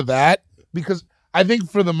pace to that? Because I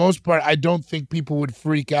think for the most part, I don't think people would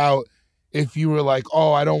freak out if you were like,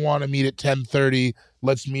 oh, I don't want to meet at 10:30,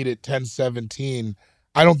 let's meet at 10:17.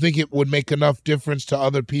 I don't think it would make enough difference to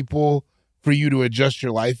other people for you to adjust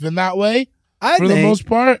your life in that way. for the most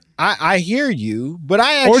part. I hear you, but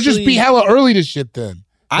I actually... Or just be hella early to shit then.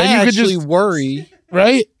 I actually worry...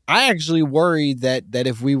 Right? I actually worry that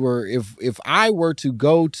if I were to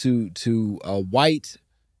go to a white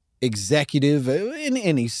executive in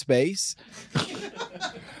any space...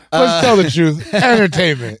 Let's tell the truth.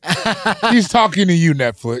 Entertainment. He's talking to you,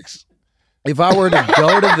 Netflix. If I were to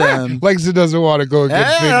go to them... Langston doesn't want to go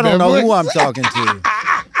against Big I don't know Netflix. who I'm talking to.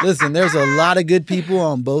 Listen, there's a lot of good people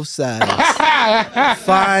on both sides.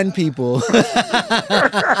 Fine people.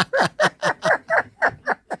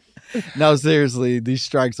 No, seriously, these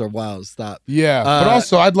strikes are wild. Stop. Yeah, but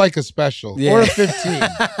also I'd like a special or a 15.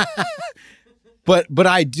 But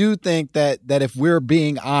I do think that if we're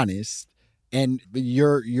being honest, and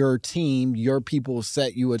your team, your people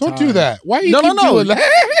set you a time. Don't do that. Why are you No. doing that?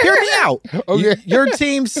 Hear me out. Okay. Your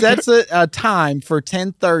team sets a time for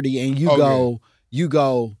 10:30, and you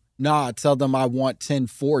go, nah, tell them I want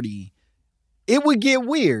 10:40. It would get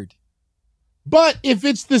weird. But if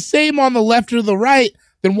it's the same on the left or the right,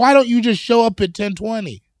 then why don't you just show up at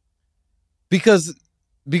 10:20? Because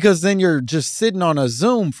then you're just sitting on a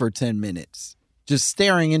Zoom for 10 minutes, just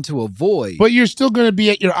staring into a void. But you're still going to be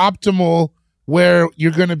at your optimal where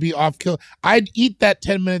you're going to be off kill. I'd eat that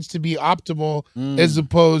 10 minutes to be optimal as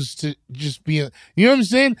opposed to just being, you know what I'm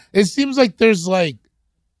saying? It seems like there's like,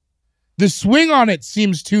 the swing on it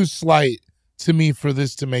seems too slight to me for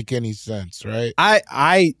this to make any sense, right?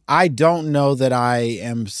 I don't know that I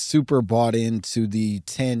am super bought into the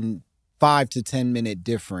 5 to 10 minute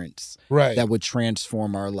difference that would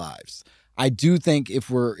transform our lives. I do think if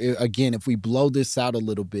we blow this out a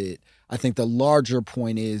little bit, I think the larger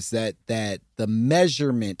point is that the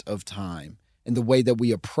measurement of time and the way that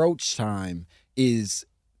we approach time is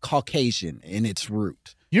Caucasian in its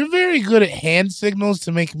root. You're very good at hand signals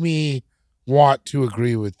to make me want to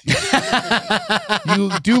agree with you.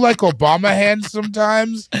 You do like Obama hands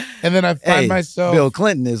sometimes, and then I find myself... Bill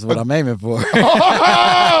Clinton is what I'm aiming for.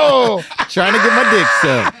 Oh! Trying to get my dick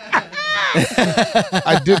sucked.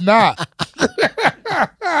 I did not.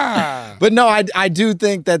 But no, I do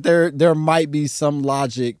think that there might be some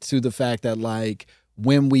logic to the fact that, like,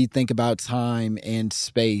 when we think about time and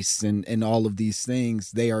space and all of these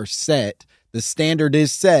things, they are set. The standard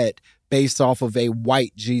is set based off of a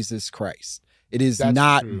white Jesus Christ. It is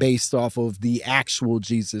not based off of the actual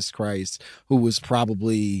Jesus Christ, who was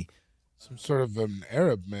probably... some sort of an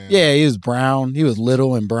Arab man. Yeah, he was brown. He was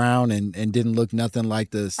little and brown and didn't look nothing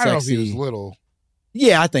like the sexy... I don't know if he was little.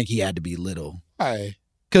 Yeah, I think he had to be little. Why?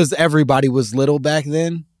 Because everybody was little back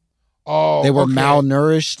then. Oh, they were okay.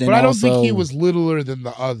 malnourished. And but I don't also... think he was littler than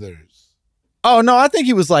the others. Oh, no, I think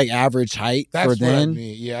he was like average height for then. What I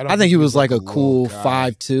mean. Yeah, I think he was like a cool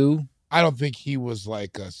 5'2". I don't think he was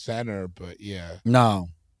like a center, but yeah. No.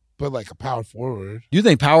 But like a power forward. You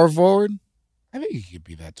think power forward? I think he could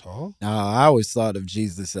be that tall. No, I always thought of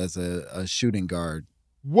Jesus as a shooting guard.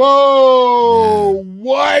 Whoa! Yeah.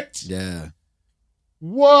 What? Yeah.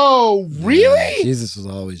 Whoa! Really? Yeah, Jesus was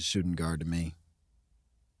always a shooting guard to me.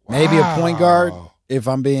 Wow. Maybe a point guard if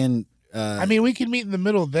I'm being... I mean, we can meet in the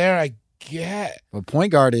middle there, I get. But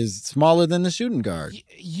point guard is smaller than the shooting guard.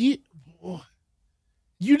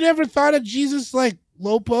 You never thought of Jesus like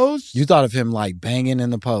low post? You thought of him like banging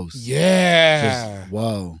in the post. Yeah. Just,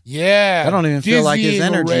 whoa. Yeah. I don't even feel like his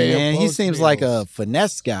energy, man. He seems like a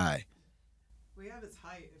finesse guy. We have his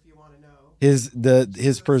height if you want to know.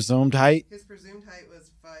 His presumed height? His presumed height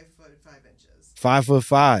was 5 foot 5 inches.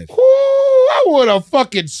 5'5". Ooh, I would have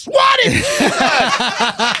fucking swatted Jesus.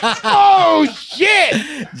 Oh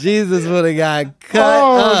shit! Jesus would have got cut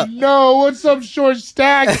up. No, what's up, short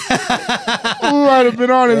stack? Ooh, I'd have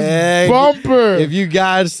been on his bumper. If you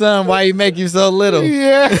God's son, why you make you so little?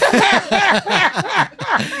 Yeah.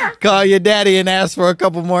 Call your daddy and ask for a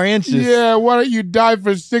couple more inches. Yeah, why don't you die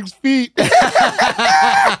for 6 feet?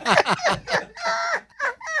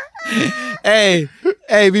 Hey,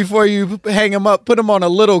 before you hang him up, put him on a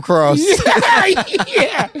little cross.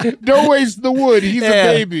 Yeah. Don't waste the wood. He's a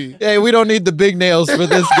baby. Hey, we don't need the big nails for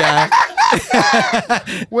this guy.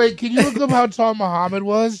 Wait, can you look up how tall Muhammad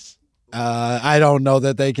was? I don't know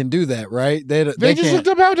that they can do that, right? They just looked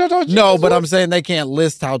up how tall Jesus No, but was? I'm saying they can't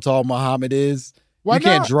list how tall Muhammad is. Why you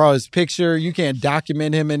can't not? draw his picture. You can't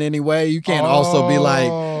document him in any way. You can't also be like,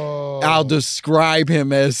 I'll describe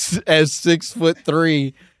him as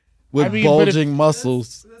 6'3" with bulging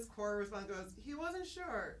muscles. This core response goes, he wasn't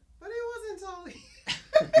short, but he wasn't tall.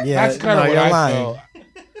 Yeah, that's kind of what I lying. felt.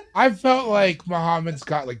 I felt like Muhammad's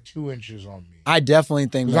got like 2 inches on me. I definitely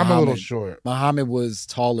think I'm a little short. Muhammad was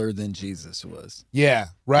taller than Jesus was. Yeah,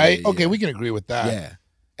 right? Yeah. Okay, we can agree with that. Yeah.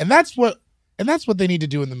 And that's what they need to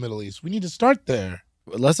do in the Middle East. We need to start there.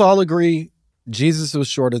 Let's all agree Jesus was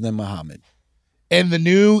shorter than Muhammad. And the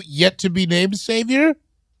new yet-to-be-named savior,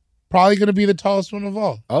 probably going to be the tallest one of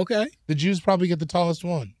all. Okay. The Jews probably get the tallest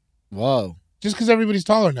one. Whoa. Just because everybody's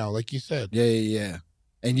taller now, like you said. Yeah.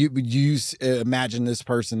 And you imagine this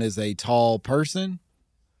person is a tall person?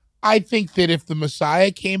 I think that if the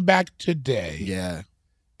Messiah came back today,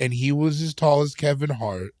 and he was as tall as Kevin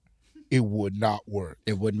Hart, it would not work.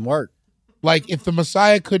 It wouldn't work. Like, if the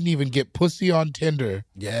Messiah couldn't even get pussy on Tinder,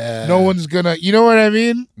 yeah, no one's gonna, you know what I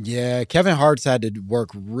mean? Yeah, Kevin Hart's had to work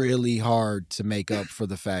really hard to make up for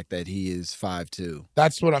the fact that he is 5'2".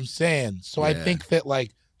 That's what I'm saying. So I think that,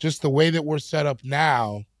 like, just the way that we're set up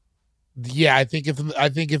now, I think if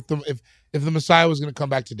the Messiah was gonna come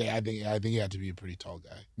back today, I think he had to be a pretty tall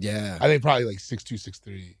guy. Yeah, I think probably like 6'2",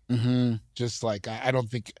 6'3". Mm-hmm. Just like I don't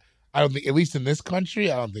think at least in this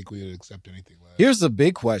country, I don't think we would accept anything less. Here's the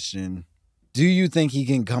big question. Do you think he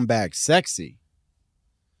can come back sexy?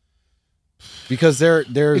 Because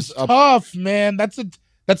there's it's tough, man. That's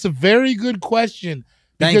a very good question.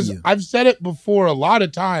 Because Thank you. I've said it before a lot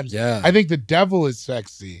of times. Yeah. I think the devil is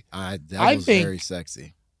sexy. Devil's very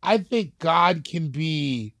sexy. I think God can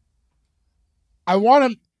be. I want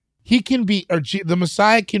him. He can be, the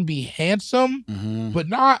Messiah can be handsome, but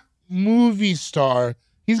not movie star.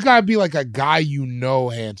 He's got to be like a guy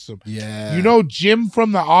handsome. Yeah. You know Jim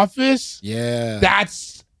from The Office? Yeah.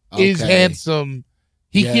 Is handsome.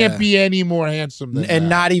 He can't be any more handsome than that.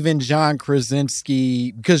 Not even John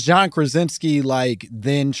Krasinski, because John Krasinski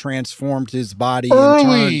then transformed his body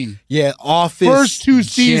early. Office first 2 Jim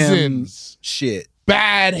seasons. Shit.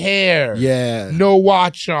 Bad hair. Yeah. No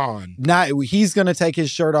watch on. He's going to take his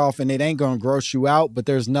shirt off and it ain't going to gross you out, but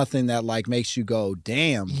there's nothing that makes you go,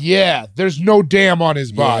 damn. Yeah. There's no damn on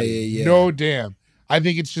his body. Yeah. No damn. I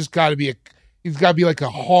think it's just got to be he's got to be like a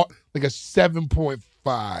 7.5.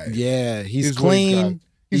 Yeah. He's clean.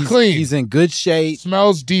 He's clean. He's in good shape.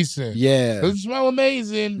 Smells decent. Yeah. Doesn't smell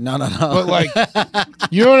amazing. No. But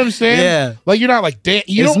you know what I'm saying? Yeah. Like, you're not like, damn.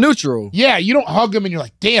 It's neutral. Yeah. You don't hug him and you're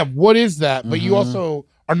like, damn, what is that? But you also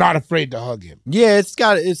are not afraid to hug him. Yeah.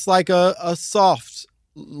 It's like a soft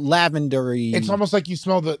lavendery. It's almost like you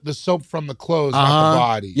smell the soap from the clothes, not the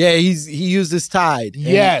body. Yeah. He uses Tide.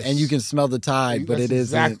 Yes. And you can smell the Tide, but it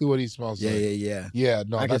isn't. Exactly what he smells like. Yeah. Yeah,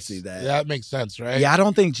 no, I can see that. That makes sense, right? Yeah, I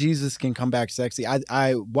don't think Jesus can come back sexy.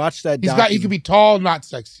 I watched that. He can be tall, not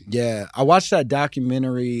sexy. Yeah, I watched that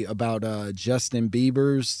documentary about Justin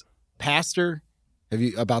Bieber's pastor. Have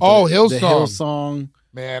you about the Hillsong?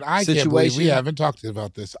 Man, I situation? Can't believe we haven't talked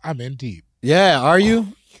about this. I'm in deep. Yeah, are you?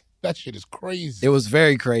 That shit is crazy. It was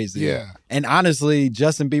very crazy. Yeah. And honestly,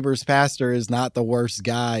 Justin Bieber's pastor is not the worst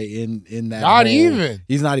guy in that. Not even.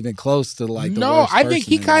 He's not even close to the No, worst I think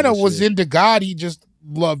he kind of was shit. into God. He just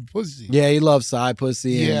loved pussy. Yeah, he loves side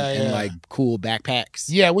pussy and Yeah. like cool backpacks.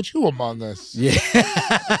 Yeah, which you among us? Yeah.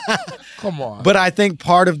 Come on. But I think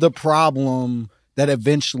part of the problem that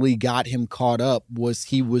eventually got him caught up was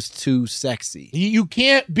he was too sexy. You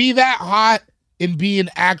can't be that hot and be an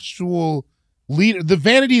actual leader. The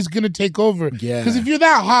vanity is going to take over. Yeah. Because if you're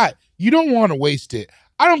that hot, you don't want to waste it.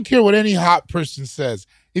 I don't care what any hot person says.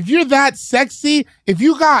 If you're that sexy, if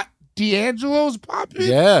you got D'Angelo's popping,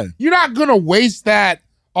 you're not going to waste that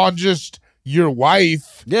on just your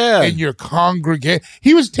wife and your congregation.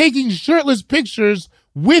 He was taking shirtless pictures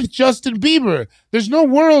with Justin Bieber. There's no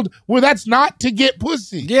world where that's not to get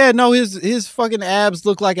pussy. Yeah, no, his fucking abs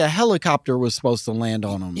look like a helicopter was supposed to land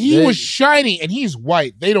on him. He was shiny, and he's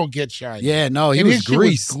white. They don't get shiny. Yeah, no, he And was his shit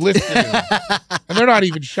greased. glistening. And they're not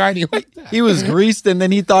even shiny like that. He was greased, and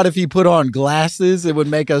then he thought if he put on glasses, it would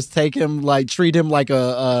make us treat him like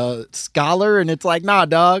a scholar, and it's like, nah,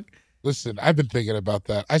 dog. Listen, I've been thinking about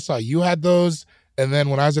that. I saw you had those, and then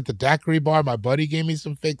when I was at the daiquiri bar, my buddy gave me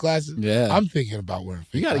some fake glasses. Yeah. I'm thinking about wearing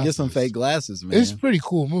fake You got to glasses. get some fake glasses, man. It's a pretty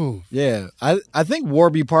cool move. Yeah. I think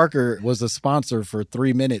Warby Parker was a sponsor for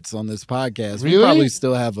 3 minutes on this podcast. Really? We probably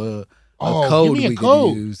still have a code give me a we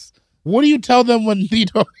code. can use. What do you tell them when you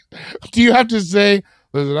don't? Do you have to say,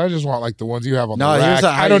 listen, I just want like the ones you have on the rack.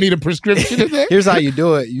 I don't need a prescription in there. Here's how you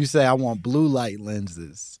do it. You say, I want blue light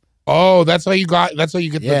lenses. Oh, that's how you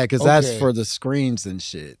get Yeah, because that's for the screens and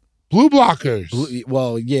shit. Blue blockers.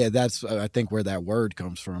 Well, yeah, that's I think where that word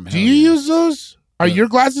comes from. Do you use those? Are your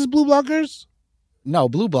glasses blue blockers? No,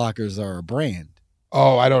 blue blockers are a brand.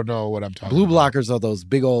 Oh, I don't know what I'm talking Blue about. blockers are those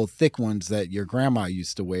big old thick ones that your grandma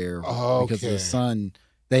used to wear because the sun.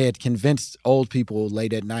 They had convinced old people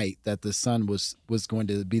late at night that the sun was going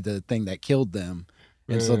to be the thing that killed them.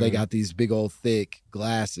 And so they got these big old thick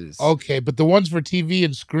glasses. Okay, but the ones for TV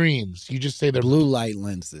and screens, you just say they're blue light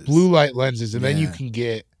lenses. Blue light lenses, and then you can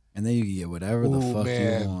get whatever the fuck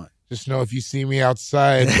you want. Just know if you see me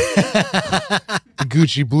outside, the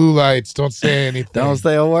Gucci blue lights, don't say anything. Don't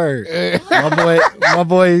say a word. my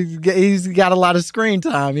boy, he's got a lot of screen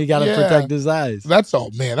time. He got to protect his eyes. That's all,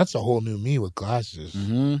 man. That's a whole new me with glasses.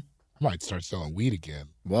 Mm-hmm. I might start selling weed again.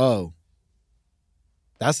 Whoa.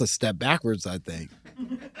 That's a step backwards, I think.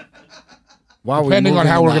 Why Depending on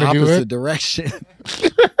how we're going to do it. Direction.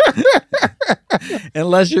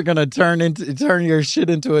 Unless you're going to turn your shit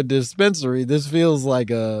into a dispensary, this feels like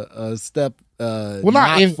a step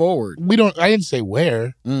not forward. I didn't say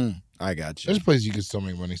where. I got you. There's places you can still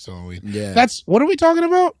make money selling weed. Yeah. What are we talking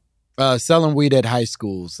about? Selling weed at high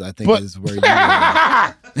schools, I think, is where you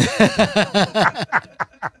are.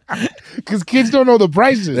 Because kids don't know the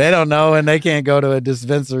prices. They don't know, and they can't go to a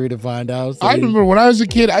dispensary to find out. So I remember when I was a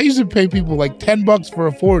kid, I used to pay people like $10 for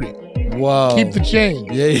a 40. Whoa. Keep the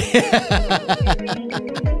change. Yeah.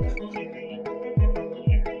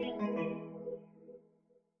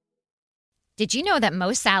 Did you know that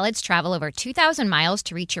most salads travel over 2,000 miles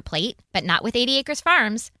to reach your plate? But not with 80 Acres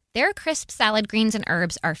Farms. Their crisp salad greens and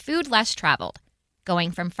herbs are food less traveled,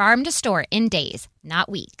 going from farm to store in days, not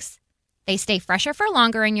weeks. They stay fresher for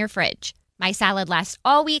longer in your fridge. My salad lasts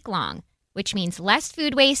all week long, which means less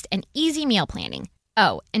food waste and easy meal planning.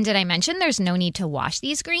 Oh, and did I mention there's no need to wash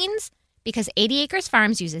these greens? Because 80 Acres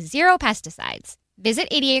Farms uses 0 pesticides. Visit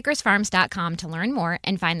 80acresfarms.com to learn more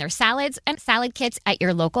and find their salads and salad kits at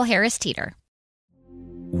your local Harris Teeter.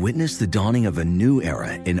 Witness the dawning of a new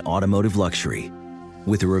era in automotive luxury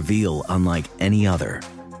with a reveal unlike any other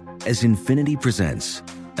as Infiniti presents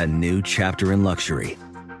a new chapter in luxury,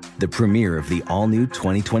 the premiere of the all-new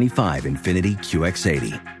 2025 Infiniti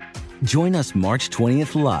QX80. Join us March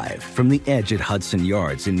 20th live from the Edge at Hudson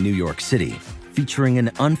Yards in New York City, featuring an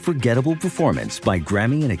unforgettable performance by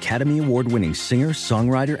Grammy and Academy Award-winning singer,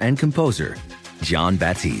 songwriter, and composer, Jon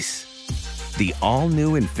Batiste. The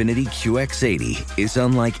all-new Infiniti QX80 is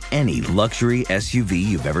unlike any luxury SUV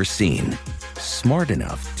you've ever seen. Smart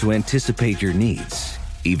enough to anticipate your needs,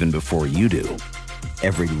 even before you do.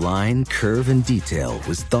 Every line, curve, and detail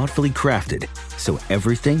was thoughtfully crafted, so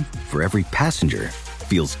everything for every passenger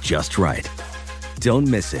feels just right. Don't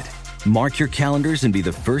miss it. Mark your calendars and be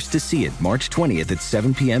the first to see it March 20th at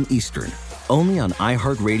 7 p.m. Eastern, only on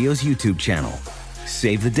iHeartRadio's YouTube channel.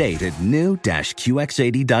 Save the date at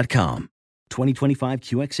new-QX80.com. 2025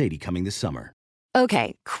 QX80 coming this summer.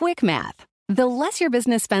 Okay, quick math. The less your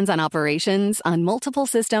business spends on operations, on multiple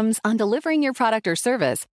systems, on delivering your product or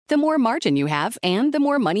service, the more margin you have and the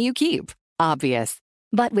more money you keep. Obvious.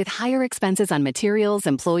 But with higher expenses on materials,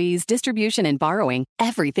 employees, distribution, and borrowing,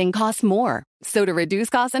 everything costs more. So to reduce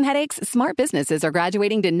costs and headaches, smart businesses are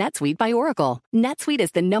graduating to NetSuite by Oracle. NetSuite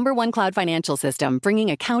is the #1 cloud financial system,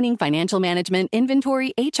 bringing accounting, financial management,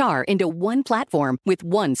 inventory, HR into one platform with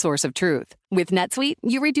one source of truth. With NetSuite,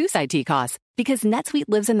 you reduce IT costs because NetSuite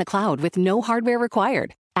lives in the cloud with no hardware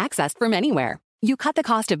required, accessed from anywhere. You cut the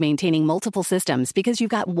cost of maintaining multiple systems because you've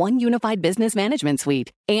got one unified business management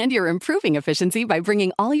suite. And you're improving efficiency by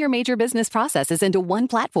bringing all your major business processes into one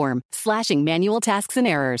platform, slashing manual tasks and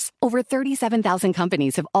errors. Over 37,000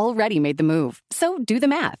 companies have already made the move. So do the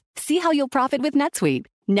math. See how you'll profit with NetSuite.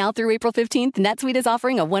 Now through April 15th, NetSuite is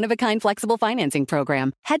offering a one-of-a-kind flexible financing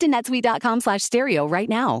program. Head to netsuite.com/stereo right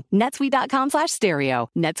now. netsuite.com/stereo.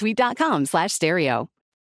 netsuite.com/stereo.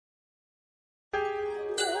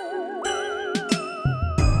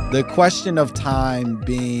 The question of time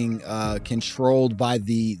being controlled by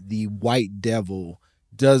the white devil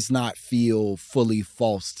does not feel fully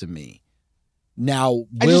false to me. Now,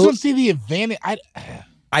 I just don't see the advantage.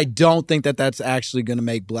 I don't think that that's actually going to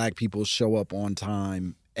make black people show up on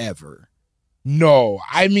time ever. No,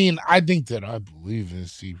 I mean, I think that I believe in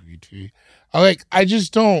CPT. I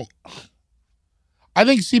just don't. I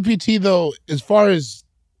think CPT, though, as far as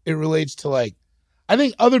it relates to I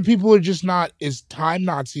think other people are just not as time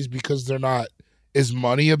Nazis because they're not as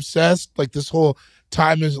money obsessed. Like this whole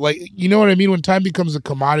time is you know what I mean? When time becomes a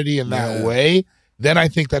commodity in that way, then I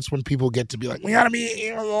think that's when people get to be like, we gotta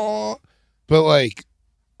be, but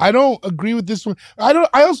I don't agree with this one. I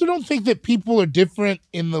also don't think that people are different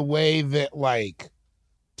in the way that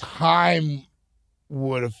time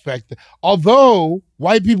would affect it. Although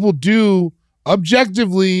white people do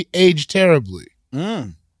objectively age terribly.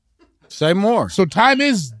 Say more. So time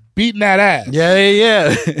is beating that ass.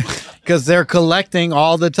 Yeah. Because they're collecting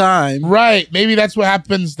all the time. Right. Maybe that's what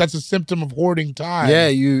happens. That's a symptom of hoarding time. Yeah,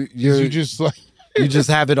 you just you just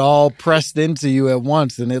have it all pressed into you at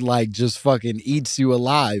once, and it just fucking eats you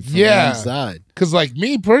alive from the inside. Because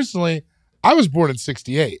me personally, I was born in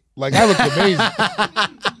 '68. I look amazing.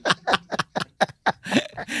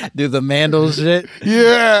 Do the Mandel shit?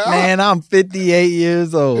 Yeah. Man, I'm 58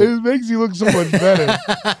 years old. It makes you look so much better.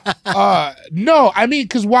 No, I mean,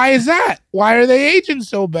 because why is that? Why are they aging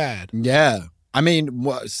so bad? Yeah. I mean,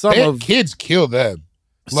 kids kill them.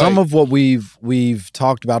 Some of what we've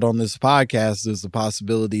talked about on this podcast is the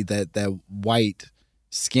possibility that white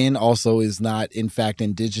skin also is not, in fact,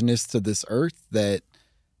 indigenous to this earth, that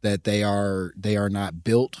they are not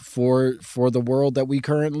built for the world that we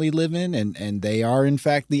currently live in, and they are, in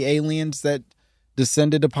fact, the aliens that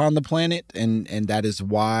descended upon the planet, and that is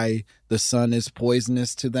why the sun is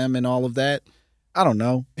poisonous to them and all of that. I don't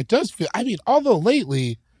know. It does feel, I mean, although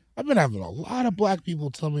lately I've been having a lot of black people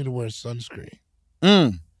tell me to wear sunscreen.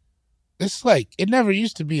 It's like, it never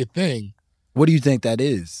used to be a thing. What do you think that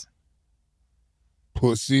is?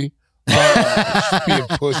 Pussy. Being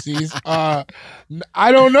pussies. I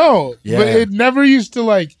don't know. Yeah. But it never used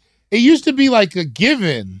to it used to be like a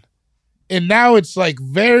given. And now it's like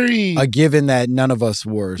very a given that none of us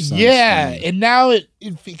wore sunscreen. Yeah. And now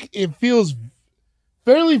it feels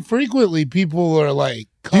fairly frequently people are like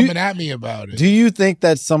coming at me about it. Do you think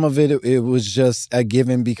that some of it was just a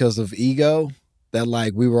given because of ego? That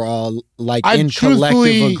like we were all like in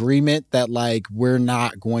collective agreement that like we're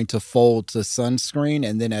not going to fold to sunscreen,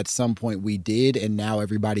 and then at some point we did, and now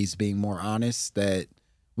everybody's being more honest that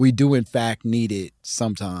we do in fact need it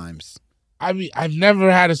sometimes. I mean, I've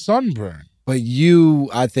never had a sunburn. But you,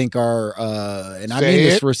 I think, are, and I mean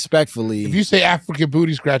this respectfully. If you say African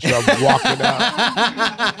booty scratcher, I'm walking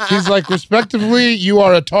out. He's like, respectively, you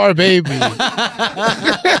are a tar baby.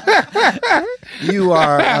 You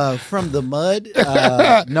are from the mud.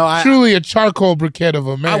 Truly a charcoal briquette of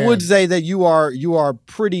a man. I would say that you are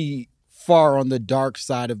pretty far on the dark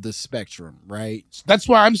side of the spectrum, right? That's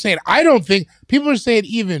why I'm saying I don't think people are saying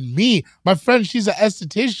even me. My friend, she's an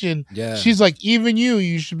esthetician. Yeah. She's like, even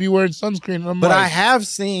you should be wearing sunscreen. And I'm but like, I have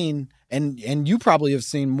seen, and you probably have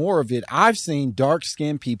seen more of it. I've seen dark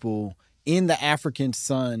skinned people in the African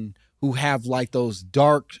sun who have like those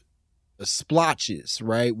dark splotches,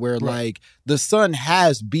 right? Where like the sun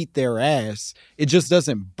has beat their ass. It just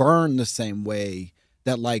doesn't burn the same way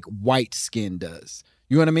that like white skin does.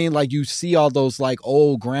 You know what I mean? Like you see all those like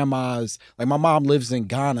old grandmas. Like my mom lives in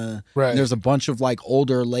Ghana. Right. And there's a bunch of like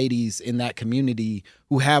older ladies in that community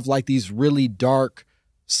who have like these really dark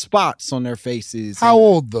spots on their faces. How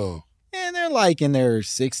old though? And they're like in their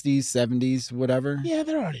 60s, 70s, whatever. Yeah,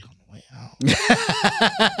 they're already on the way out.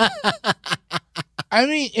 I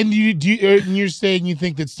mean, and you're saying you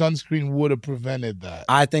think that sunscreen would have prevented that?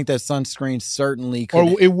 I think that sunscreen certainly could,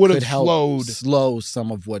 or it would have help slow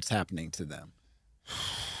some of what's happening to them.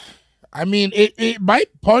 I mean, it might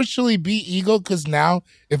partially be ego because now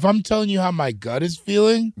if I'm telling you how my gut is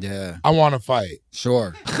feeling, I want to fight.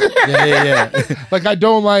 Sure. Yeah. Like I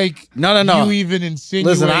don't like no. you even insinuating.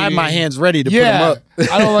 Listen, I have my hands ready to put them up.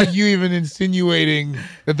 I don't like you even insinuating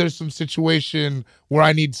that there's some situation where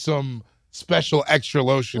I need some special extra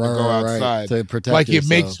lotion to go outside to protect like yourself.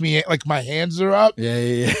 It makes me like my hands are up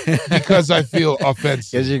because I feel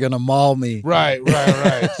offensive because you're gonna maul me. Right.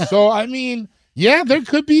 So I mean, yeah, there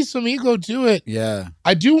could be some ego to it. Yeah,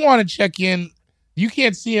 I do want to check in. You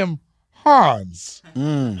can't see him, Hans.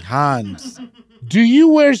 Hans, do you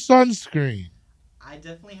wear sunscreen? I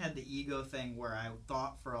definitely had the ego thing where I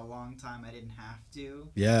thought for a long time I didn't have to.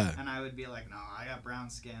 Yeah. And I would be like, no, I got brown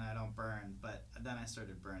skin, I don't burn. But then I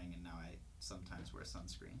started burning, and now I sometimes wear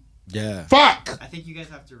sunscreen. Yeah. Fuck! I think you guys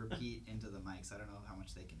have to repeat into the mics. I don't know how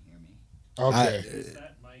much they can hear me. Okay. Is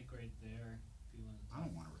that mic right there? I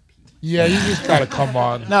don't want to repeat. Yeah, you just gotta come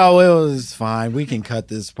on. No, it was fine. We can cut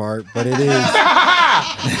this part, but it is.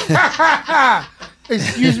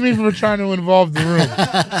 Excuse me for trying to involve the room.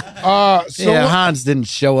 Hans didn't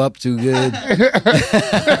show up too good.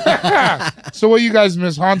 So what you guys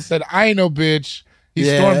miss? Hans said, I ain't no bitch. He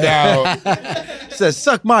stormed out. Said,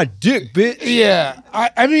 suck my dick, bitch. Yeah.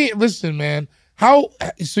 I mean, listen, man.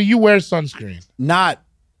 So you wear sunscreen? Not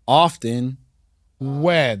often.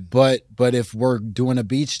 When? But if we're doing a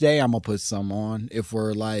beach day, I'm going to put some on. If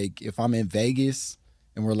I'm in Vegas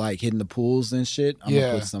and we're like hitting the pools and shit, I'm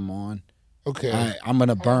going to put some on. Okay. I'm going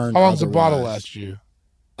to burn. How long's the bottle last you?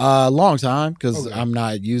 Long time because I'm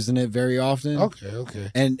not using it very often.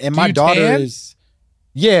 Okay. And my daughter is...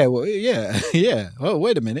 Yeah, well, yeah. Oh,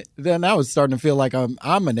 wait a minute. Then I was starting to feel like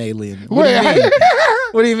I'm an alien. What do you mean?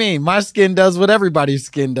 What do you mean? My skin does what everybody's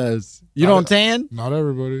skin does. You don't tan? Not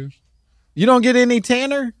everybody's. You don't get any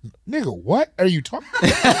tanner? Nigga, what are you talking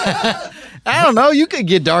about? I don't know. You could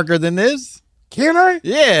get darker than this. Can I?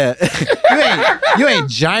 Yeah. you ain't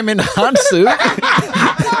Jaimin Hansu.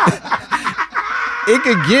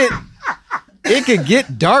 It could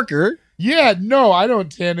get darker. Yeah, no, I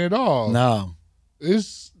don't tan at all. No.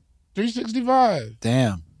 It's 365.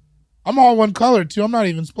 Damn. I'm all one color, too. I'm not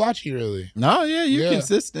even splotchy, really. No, yeah, you're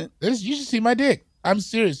consistent. You should see my dick. I'm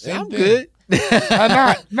serious. Same I'm thing. good.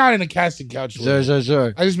 Not in a casting couch way.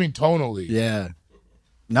 Sure. I just mean tonally. Yeah.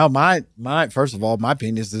 No, my first of all, my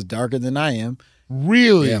penis is darker than I am.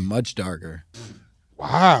 Really? Yeah, much darker.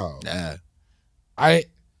 Wow. Yeah. And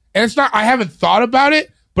it's not, I haven't thought about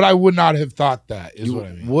it, but I would not have thought that, is what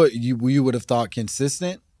I mean. What you would have thought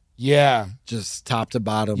consistent? Yeah. Just top to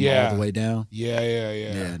bottom all the way down? Yeah.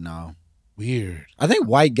 Yeah, no. Weird. I think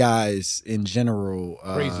white guys in general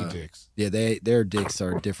Crazy dicks. Yeah, their dicks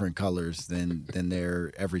are different colors than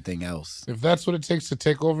their everything else. If that's what it takes to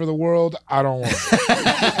take over the world, I don't want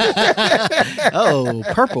it. Oh,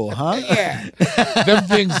 purple, huh? Yeah. Them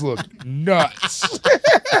things look nuts.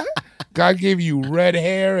 God gave you red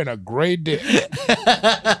hair and a gray dick.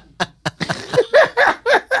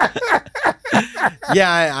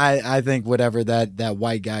 Yeah, I think whatever that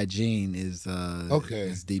white guy gene is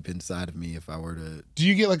is deep inside of me. If I were to, do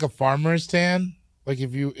you get like a farmer's tan? Like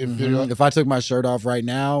if I took my shirt off right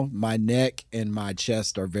now, my neck and my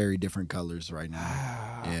chest are very different colors right now.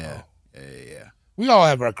 Wow. Yeah. We all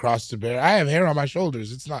have our cross to bear. I have hair on my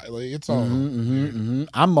shoulders. It's not like it's all.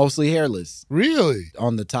 I'm mostly hairless. Really?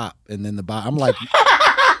 On the top and then the bottom.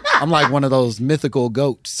 I'm like one of those mythical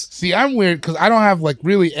goats. See, I'm weird because I don't have like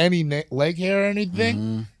really any leg hair or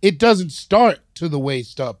anything. It doesn't start to the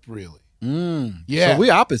waist up, really. Yeah. So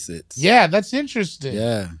we opposites. Yeah, that's interesting.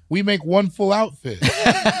 Yeah. We make one full outfit.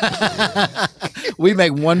 We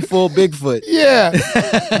make one full Bigfoot. Yeah.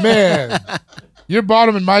 Man. Your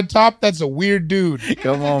bottom and my top, that's a weird dude.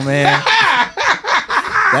 Come on, man.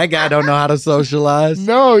 That guy don't know how to socialize.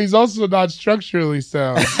 No, he's also not structurally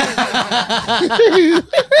sound.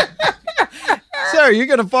 Sir, you're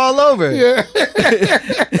going to fall over. Yeah.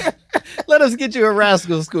 Let us get you a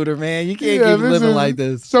rascal scooter, man. You can't keep living like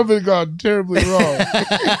this. Something gone terribly wrong.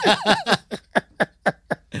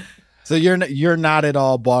 So you're not at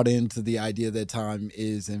all bought into the idea that time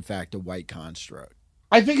is, in fact, a white construct.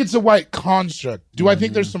 I think it's a white construct. Do I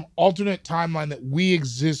think there's some alternate timeline that we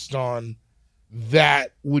exist on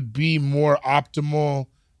that would be more optimal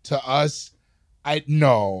to us? I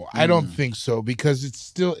don't think so, because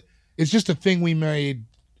it's just a thing we made.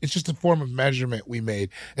 It's just a form of measurement we made.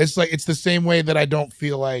 It's the same way that I don't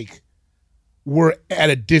feel like we're at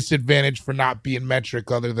a disadvantage for not being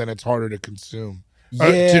metric, other than it's harder to consume,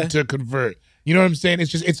 to convert. You know what I'm saying?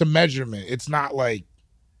 It's a measurement. It's not like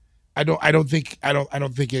I don't think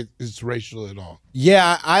it is racial at all.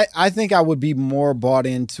 Yeah, I think I would be more bought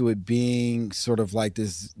into it being sort of like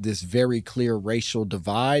this very clear racial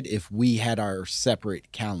divide if we had our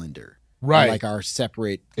separate calendar. Right. Like our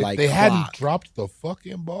separate if like they clock. hadn't dropped the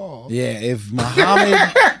fucking ball. Yeah, if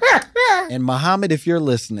Muhammad, if you're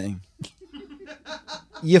listening,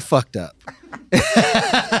 you fucked up.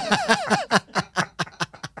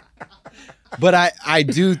 But I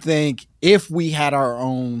do think if we had our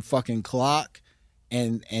own fucking clock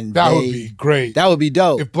and that would be great. That would be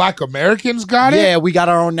dope. If Black Americans got it? Yeah, we got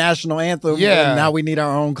our own national anthem. Yeah. And now we need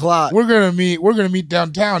our own clock. We're gonna meet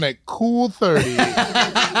downtown at Cool 30.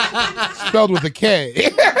 Spelled with a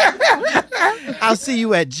K. I'll see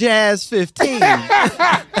you at Jazz 15.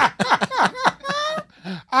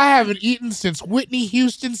 I haven't eaten since Whitney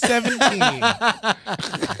Houston 17.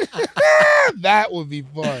 That would be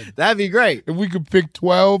fun. That'd be great. If we could pick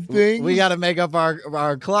 12 things. We got to make up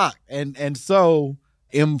our clock. And so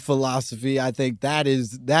in philosophy, I think that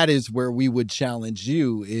is where we would challenge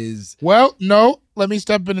you is. Well, no, let me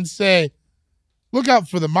step in and say, look out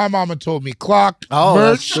for the My Mama Told Me clock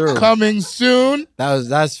merch coming soon.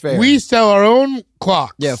 That's fair. We sell our own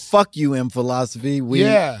clocks. Yeah, fuck you, M Philosophy.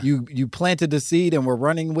 You planted the seed and we're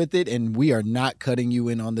running with it, and we are not cutting you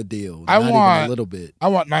in on the deal. Not even a little bit. I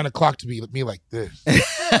want 9 o'clock to be me like this.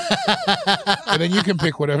 And then you can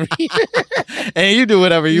pick whatever. And you do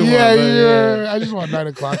whatever you want. Yeah. I just want 9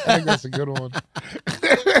 o'clock. I think that's a good one.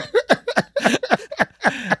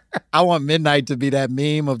 I want midnight to be that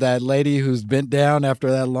meme of that lady who's bent down after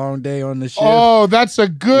that long day on the shift. Oh, that's a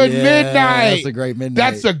good midnight. That's a great midnight.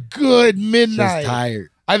 That's a good midnight. Just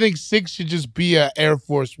tired. I think 6 should just be a Air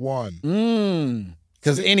Force One.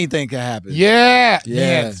 Because anything can happen. Yeah.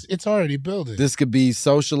 It's already building. This could be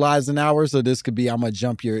socializing hours, or this could be I'm going to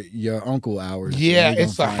jump your uncle hours. Yeah,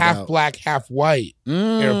 it's a half black, half white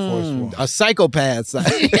Air Force One. A psychopath.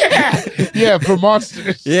 Yeah, for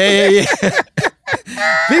monsters. Yeah.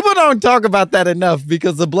 People don't talk about that enough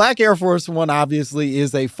because the black Air Force One obviously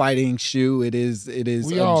is a fighting shoe. It is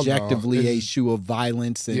objectively a shoe of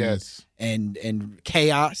violence and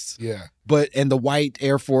chaos. Yeah. And the white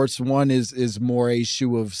Air Force One is more a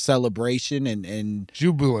shoe of celebration and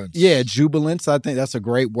jubilance. Yeah, jubilance. I think that's a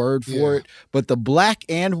great word for it. But the black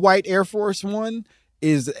and white Air Force One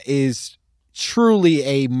is truly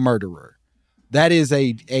a murderer. That is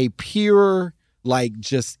a pure, like,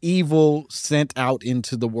 just evil sent out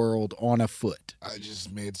into the world on a foot. I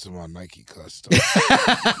just made some on Nike custom.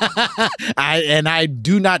 I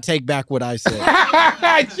do not take back what I said.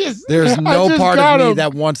 There's no part of me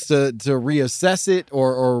that wants to reassess it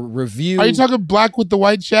or review. Are you talking black with the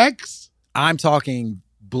white checks? I'm talking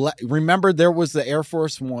black. Remember, there was the Air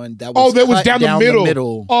Force One that was was down the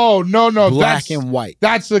middle. Oh, no. Black and white.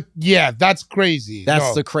 That's crazy.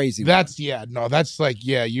 That's the crazy one. That's like,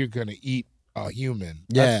 you're going to eat a human.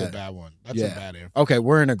 That's a bad one. That's a bad Air Force. Okay,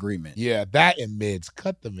 we're in agreement. Yeah, that and mids.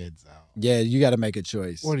 Cut the mids out. Yeah, you got to make a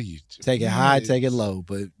choice. What are you doing? Take it high, take it low,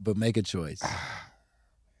 but make a choice.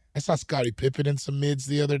 I saw Scottie Pippen in some mids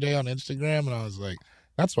the other day on Instagram, and I was like,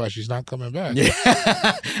 that's why she's not coming back.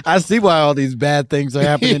 Yeah. I see why all these bad things are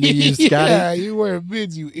happening to you, Scotty. Yeah, you wear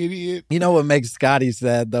mids, you idiot. You know what makes Scotty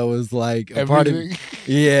sad, though, is like a part of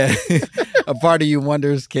you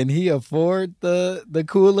wonders, can he afford the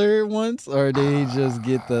cooler ones, or did he just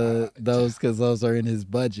get those because those are in his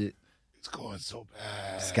budget? It's going so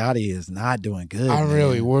bad. Scotty is not doing good. I'm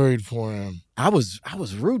really worried for him. I was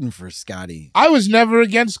rooting for Scotty. I was never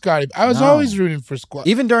against Scotty. I was always rooting for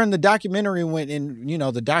Scotty. Even during the documentary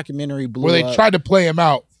the documentary blew up. Where they tried to play him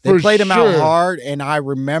out. They played him out hard, and I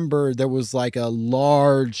remember there was like a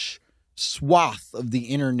large swath of the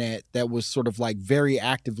internet that was sort of like very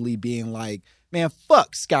actively being like, man,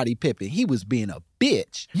 fuck Scottie Pippen. He was being a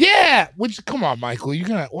bitch. Yeah. Come on, Michael.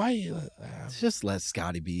 Just let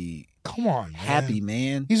Scotty be. Come on, man. Happy,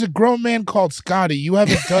 man. He's a grown man called Scotty. You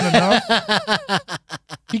haven't done enough?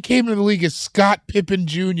 He came into the league as Scott Pippen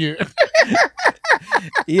Jr.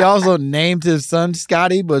 He also named his son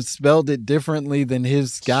Scotty, but spelled it differently than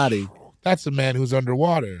his Scotty. That's a man who's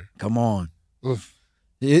underwater. Come on. Oof.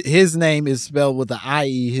 His name is spelled with an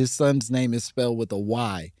I-E. His son's name is spelled with a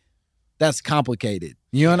Y. That's complicated.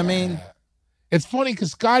 You know what I mean? It's funny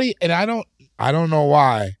because Scotty, and I don't know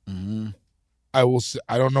why. Mm-hmm. I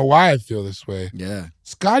don't know why I feel this way. Yeah.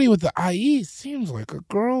 Scotty with the IE seems like a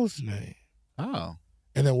girl's name. Oh.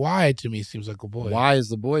 And then Y to me seems like a boy. Y is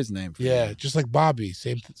the boy's name for you. Just like Bobby.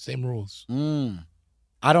 Same rules.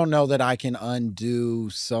 I don't know that I can undo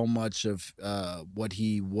so much of what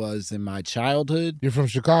he was in my childhood. You're from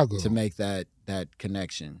Chicago. To make that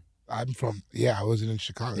connection. I wasn't in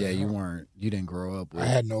Chicago. Yeah, you weren't. You didn't grow up with. I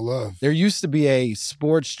had no love. There used to be a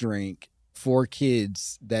sports drink for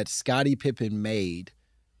kids that Scottie Pippen made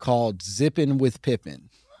called Zippin' with Pippen.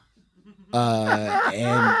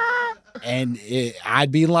 I'd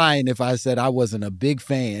be lying if I said I wasn't a big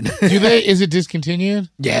fan. Is it discontinued?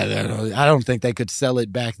 Yeah, I don't think they could sell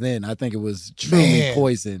it back then. I think it was truly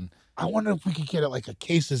poison. I wonder if we could get like a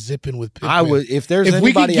case of Zippin' with Pippen. I would, if there's if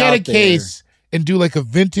anybody we could get out a case and do like a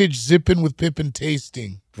vintage Zippin' with Pippen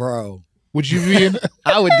tasting, bro. Would you be in?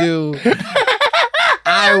 I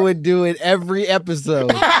would do it every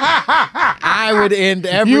episode. I would end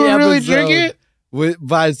every episode. You would really drink it?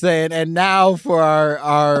 By saying, and now for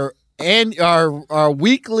our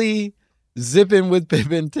weekly Zippin' with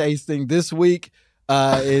Pippen tasting this week,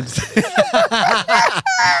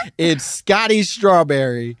 it's Scotty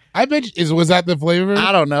Strawberry. I bet was that the flavor?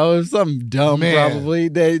 I don't know. It's something dumb, probably.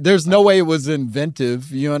 There's no way it was inventive.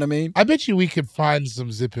 You know what I mean? I bet you we could find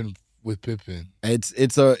some Zippin' with Pippen.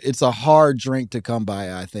 It's a hard drink to come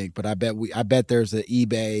by, I think, but I bet there's an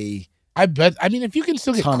eBay. I mean, if you can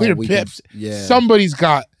still get clear pips, somebody's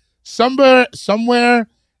got somewhere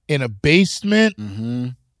in a basement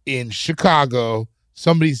in Chicago,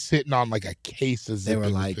 somebody's sitting on like a case of Zippin'. They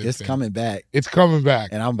were like, it's coming back. It's coming back.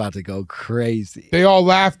 And I'm about to go crazy. They all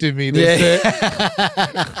laughed at me. They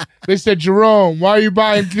said, Jerome, why are you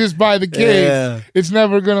buying this by the case? Yeah. It's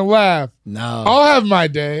never going to laugh. No. I'll have my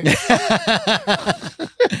day.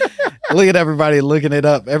 Look at everybody looking it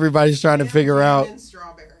up. Everybody's trying to figure out.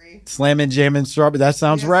 Slammin' Jammin' Strawberry. That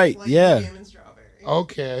sounds right. Yeah.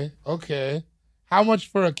 Okay. How much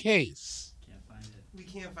for a case? We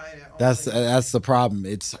can't find it. That's the problem.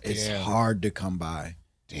 It's hard to come by.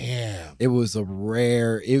 Damn. It was a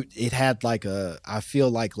rare. It had like I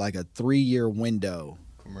feel like a 3-year window.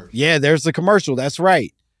 Commercial. Yeah, there's the commercial. That's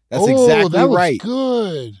right. That's exactly that was right.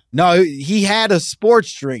 Good. No, he had a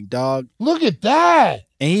sports drink, dog. Look at that.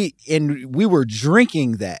 And we were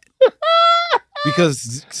drinking that.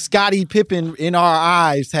 because Scottie Pippen in our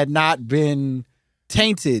eyes had not been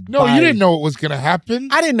tainted. No, you didn't know what was going to happen.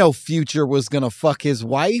 I didn't know Future was going to fuck his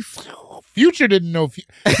wife. Future didn't know.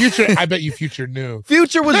 Future, I bet you Future knew.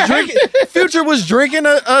 Future was drinking. Future was drinking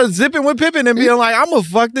a zipping with Pippen and being like, "I'm gonna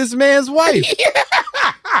fuck this man's wife.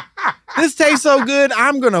 This tastes so good.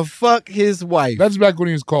 I'm gonna fuck his wife." That's back when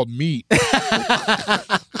he was called Meat.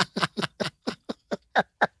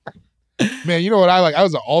 Man, you know what I like? I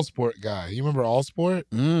was an All Sport guy. You remember All Sport?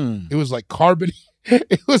 It was like carbon.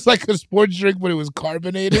 It was like a sports drink, but it was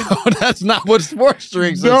carbonated. No, that's not what sports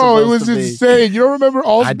drinks are No, it supposed was to be. insane. You don't remember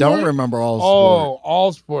All Sport? I don't remember All Sport. Oh,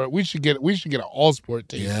 All Sport. We should get an All Sport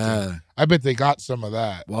tasting. Yeah. I bet they got some of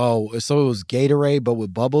that. Whoa, so it was Gatorade, but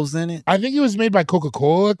with bubbles in it? I think it was made by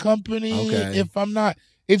Coca-Cola Company. Okay. If I'm not,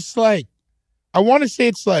 it's like, I want to say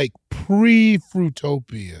it's like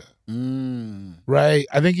pre-Fruitopia. Right?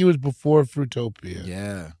 I think it was before Fruitopia.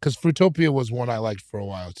 Yeah. Because Fruitopia was one I liked for a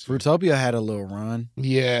while too. Fruitopia had a little run.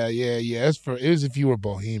 Yeah. It was if you were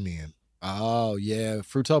bohemian. Oh, yeah.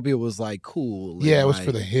 Fruitopia was like cool. Yeah, it was like,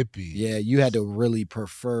 for the hippie. Yeah, you had to really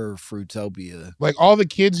prefer Fruitopia. Like all the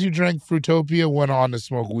kids who drank Fruitopia went on to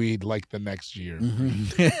smoke weed like the next year.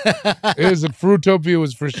 Fruitopia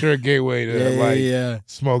was for sure a gateway to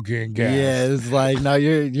smoking gas. Yeah, it's like no,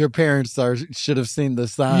 your parents should have seen the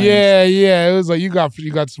signs. Yeah. It was like you got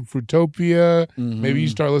some Fruitopia. Maybe you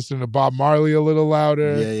start listening to Bob Marley a little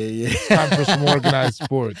louder. Yeah. It's time for some organized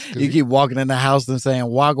sports. You keep walking in the house and saying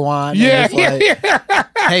Wagwan. Yeah.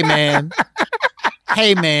 Hey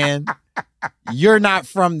man, you're not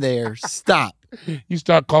from there. Stop. You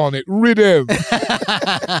start calling it rhythm.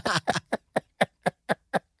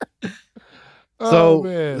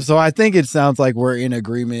 So I think it sounds like we're in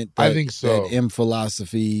agreement. I think so. That in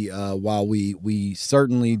philosophy, while we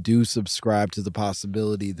certainly do subscribe to the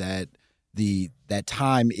possibility that that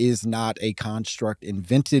time is not a construct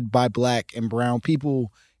invented by Black and brown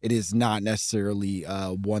people. It is not necessarily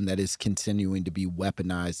one that is continuing to be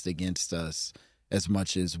weaponized against us as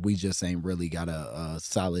much as we just ain't really got a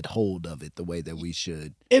solid hold of it the way that we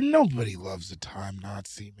should. And nobody loves a time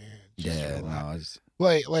Nazi, man.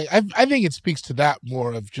 I think it speaks to that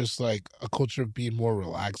more of just like a culture of being more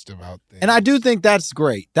relaxed about things. And I do think that's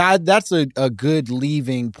great. That's a good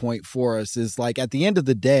leaving point for us is like at the end of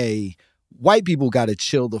the day, white people got to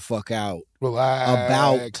chill the fuck out. Relax.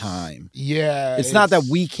 About time. Yeah. It's not that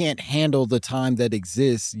we can't handle the time that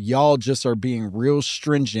exists. Y'all just are being real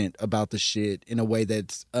stringent about the shit in a way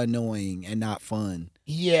that's annoying and not fun.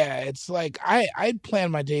 Yeah, it's like I plan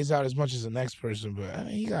my days out as much as the next person, but I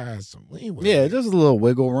mean, you gotta have some leeway. Yeah, just a little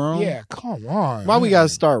wiggle room. Yeah, come on. Why we gotta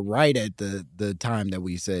start right at the time that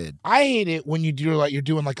we said? I hate it when you do like you're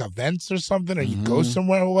doing like events or something, or you go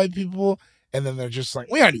somewhere with white people. And then they're just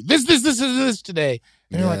like, we gotta do this today.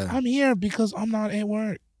 And you're like, I'm here because I'm not at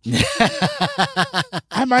work.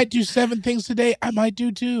 I might do 7 things today. I might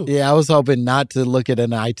do 2. Yeah, I was hoping not to look at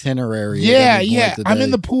an itinerary. Yeah. I'm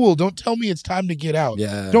in the pool. Don't tell me it's time to get out.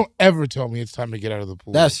 Yeah. Don't ever tell me it's time to get out of the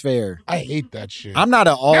pool. That's fair. I hate that shit. I'm not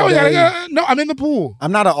an all day. No, I'm in the pool.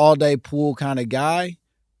 I'm not an all day pool kind of guy,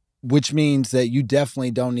 which means that you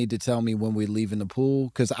definitely don't need to tell me when we're leaving the pool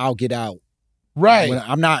because I'll get out. Right.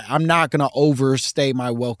 I'm not gonna overstay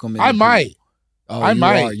my welcome. I might. Oh, I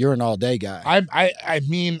might. You're an all day guy. I'm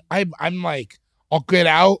like, I'll get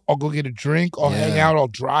out. I'll go get a drink. I'll hang out. I'll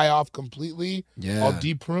dry off completely. Yeah. I'll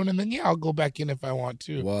deep prune, and then I'll go back in if I want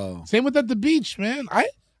to. Whoa. Same with at the beach, man. I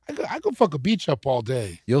go fuck a beach up all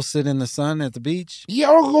day. You'll sit in the sun at the beach? Yeah,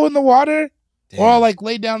 I'll go in the water. Damn. Or I'll like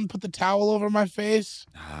lay down and put the towel over my face.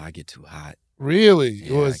 Nah, I get too hot. Really?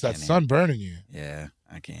 Yeah, It was that sun burning you. Yeah,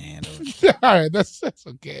 I can't handle it. All right, that's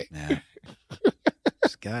okay. Nah.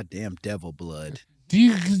 It's goddamn devil blood. Do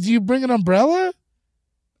you bring an umbrella?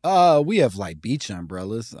 We have like beach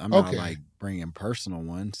umbrellas. I'm not like bringing personal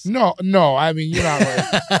ones. No. I mean, you're not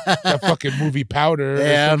like that fucking movie Powder.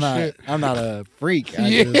 Yeah, or some shit. I'm not a freak. Like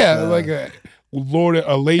a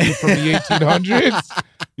lady from the 1800s.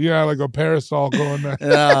 Yeah, like a parasol going there.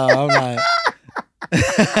 No, I'm not.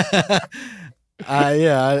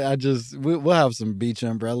 We'll have some beach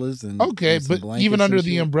umbrellas and and some but even under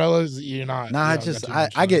the shit. umbrellas, you're not. Nah,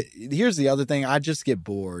 here's the other thing. I just get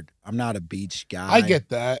bored. I'm not a beach guy. I get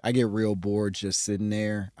that. I get real bored just sitting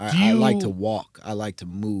there. I like to walk. I like to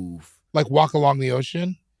move. Like walk along the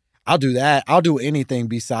ocean? I'll do that. I'll do anything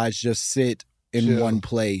besides just sit in one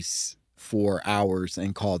place for hours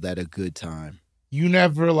and call that a good time. You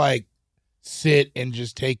never like sit and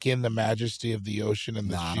just take in the majesty of the ocean and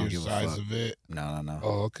the sheer size of it? No.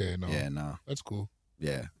 Oh, okay. No. Yeah, no. That's cool.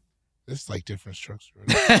 Yeah. It's like different structure.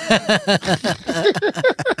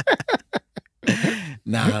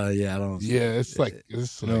 Nah, yeah, I don't. Yeah, it's like it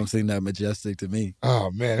don't seem that majestic to me.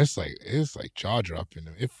 Oh man, it's like jaw dropping.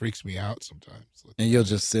 It freaks me out sometimes. And you'll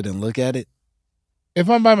just sit and look at it. If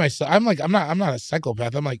I'm by myself, I'm not a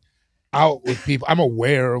psychopath. I'm like out with people. I'm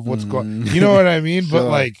aware of what's going. You know what I mean? Sure. But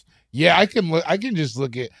like, yeah, I can just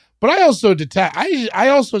look at. But I also detach. I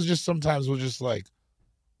also just sometimes will just like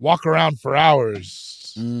walk around for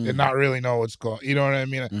hours and not really know what's going. You know what I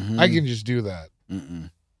mean? I can just do that.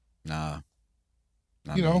 Nah.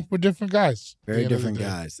 You know, we're different guys. Very different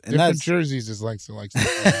guys. And different that's jerseys is like so.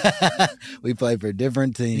 We play for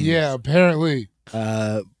different teams. Yeah, apparently.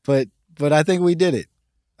 But I think we did it.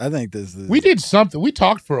 I think this is. We did something. We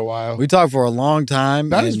talked for a while. We talked for a long time.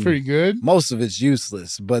 That is pretty good. Most of it's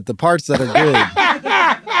useless, but the parts that are good,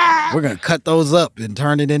 we're gonna cut those up and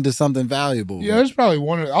turn it into something valuable. Yeah, there's probably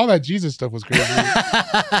all that Jesus stuff was crazy.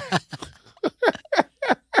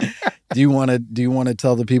 Do you want to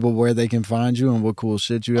tell the people where they can find you and what cool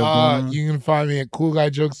shit you have going on? You can find me at Cool Guy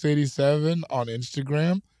Jokes 87 on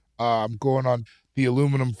Instagram. I'm going on the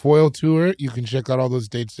Aluminum Foil Tour. You can check out all those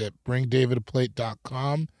dates at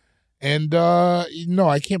bringdavidaplate.com. And no,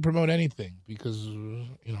 I can't promote anything because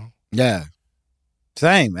Yeah,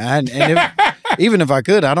 same. And even if I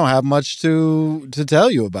could, I don't have much to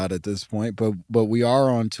tell you about at this point. But we are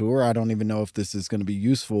on tour. I don't even know if this is going to be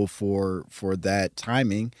useful for that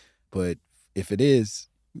timing. But if it is,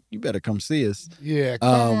 you better come see us. Yeah,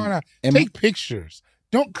 come on out. Take pictures.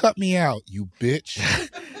 Don't cut me out, you bitch.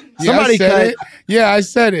 Somebody cut it. Yeah, I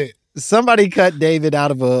said it. Somebody cut David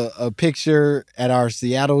out of a picture at our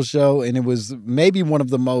Seattle show, and it was maybe one of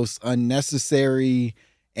the most unnecessary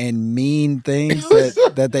and mean things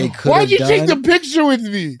that they could have done. Why'd you take the picture with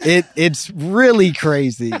me? It's really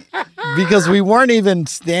crazy because we weren't even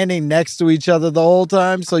standing next to each other the whole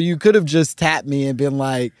time, so you could have just tapped me and been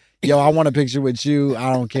like, yo, I want a picture with you.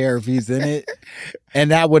 I don't care if he's in it.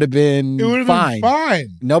 And that would have been fine.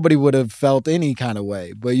 Nobody would have felt any kind of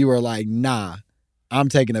way. But you were like, nah, I'm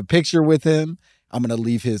taking a picture with him. I'm going to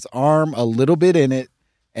leave his arm a little bit in it.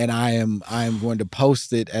 And I am going to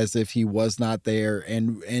post it as if he was not there.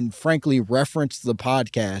 And frankly, reference the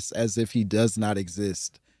podcast as if he does not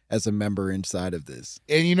exist as a member inside of this.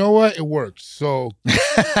 And you know what? It worked. So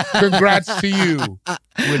congrats to you.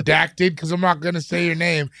 Redacted, because I'm not going to say your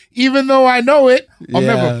name. Even though I know it, I'll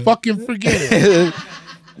never fucking forget it.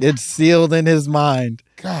 It's sealed in his mind.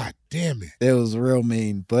 God damn it. It was real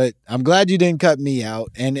mean. But I'm glad you didn't cut me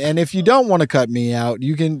out. And if you don't want to cut me out,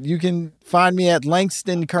 you can find me at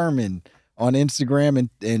Langston Kerman on Instagram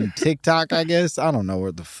and TikTok, I guess. I don't know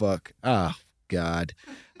where the fuck. Oh, God.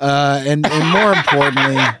 And more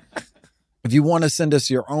importantly, if you want to send us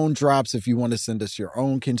your own drops, if you want to send us your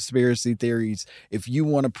own conspiracy theories, if you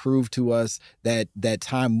want to prove to us that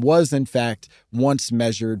time was, in fact, once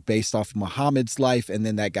measured based off of Muhammad's life and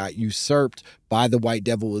then that got usurped by the white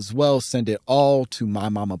devil as well, send it all to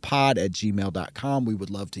mymamapod@gmail.com. We would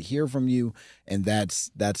love to hear from you. And that's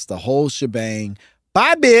the whole shebang.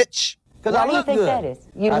 Bye, bitch. Because I look good. That is?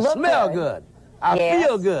 You look smell good. I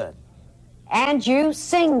feel good. And you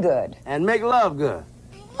sing good. And make love good.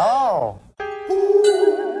 Oh. The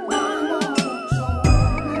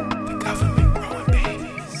government growing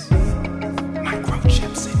babies.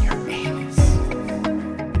 Microchips in your anus.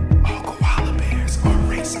 All koala bears are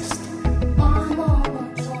racist.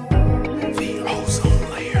 The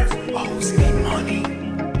ozone layer owes me money.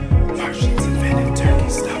 Martians invented turkey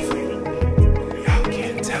stuffing. Y'all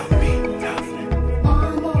can't tell me nothing.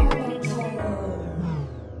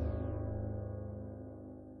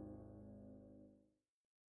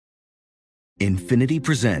 Infinity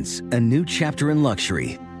presents a new chapter in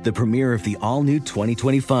luxury, the premiere of the all-new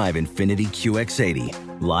 2025 Infinity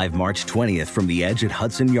QX80, live March 20th from the Edge at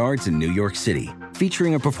Hudson Yards in New York City,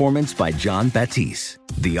 featuring a performance by John Batiste.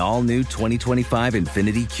 The all-new 2025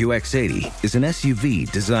 Infinity QX80 is an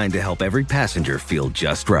SUV designed to help every passenger feel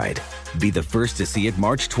just right. Be the first to see it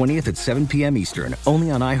March 20th at 7 p.m. Eastern,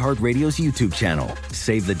 only on iHeartRadio's YouTube channel.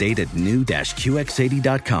 Save the date at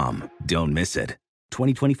new-QX80.com. Don't miss it.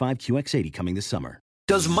 2025 QX80 coming this summer.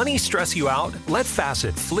 Does money stress you out? Let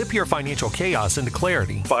Facet flip your financial chaos into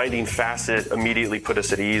clarity. Finding Facet immediately put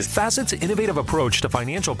us at ease. Facet's innovative approach to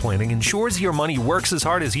financial planning ensures your money works as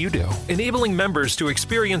hard as you do, enabling members to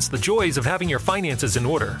experience the joys of having your finances in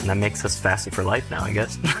order. And that makes us Facet for life now, I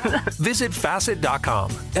guess. Visit Facet.com,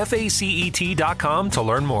 FACET.com to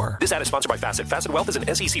learn more. This ad is sponsored by Facet. Facet Wealth is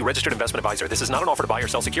an SEC registered investment advisor. This is not an offer to buy or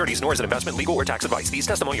sell securities, nor is it investment, legal, or tax advice. These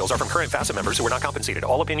testimonials are from current Facet members who are not compensated.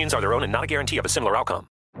 All opinions are their own and not a guarantee of a similar outcome.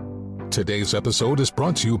 Today's episode is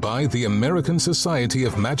brought to you by the American Society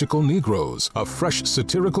of Magical Negroes, a fresh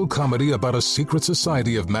satirical comedy about a secret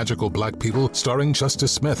society of magical black people starring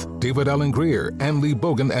Justice Smith, David Allen Greer, Ann Lee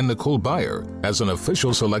Bogan, and Nicole Byer. As an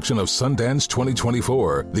official selection of Sundance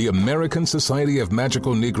 2024, the American Society of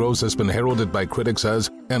Magical Negroes has been heralded by critics as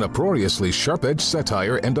an uproariously sharp-edged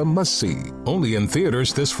satire and a must-see. Only in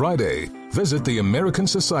theaters this Friday. Visit the American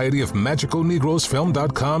Society of Magical Negroes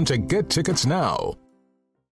film.com to get tickets now.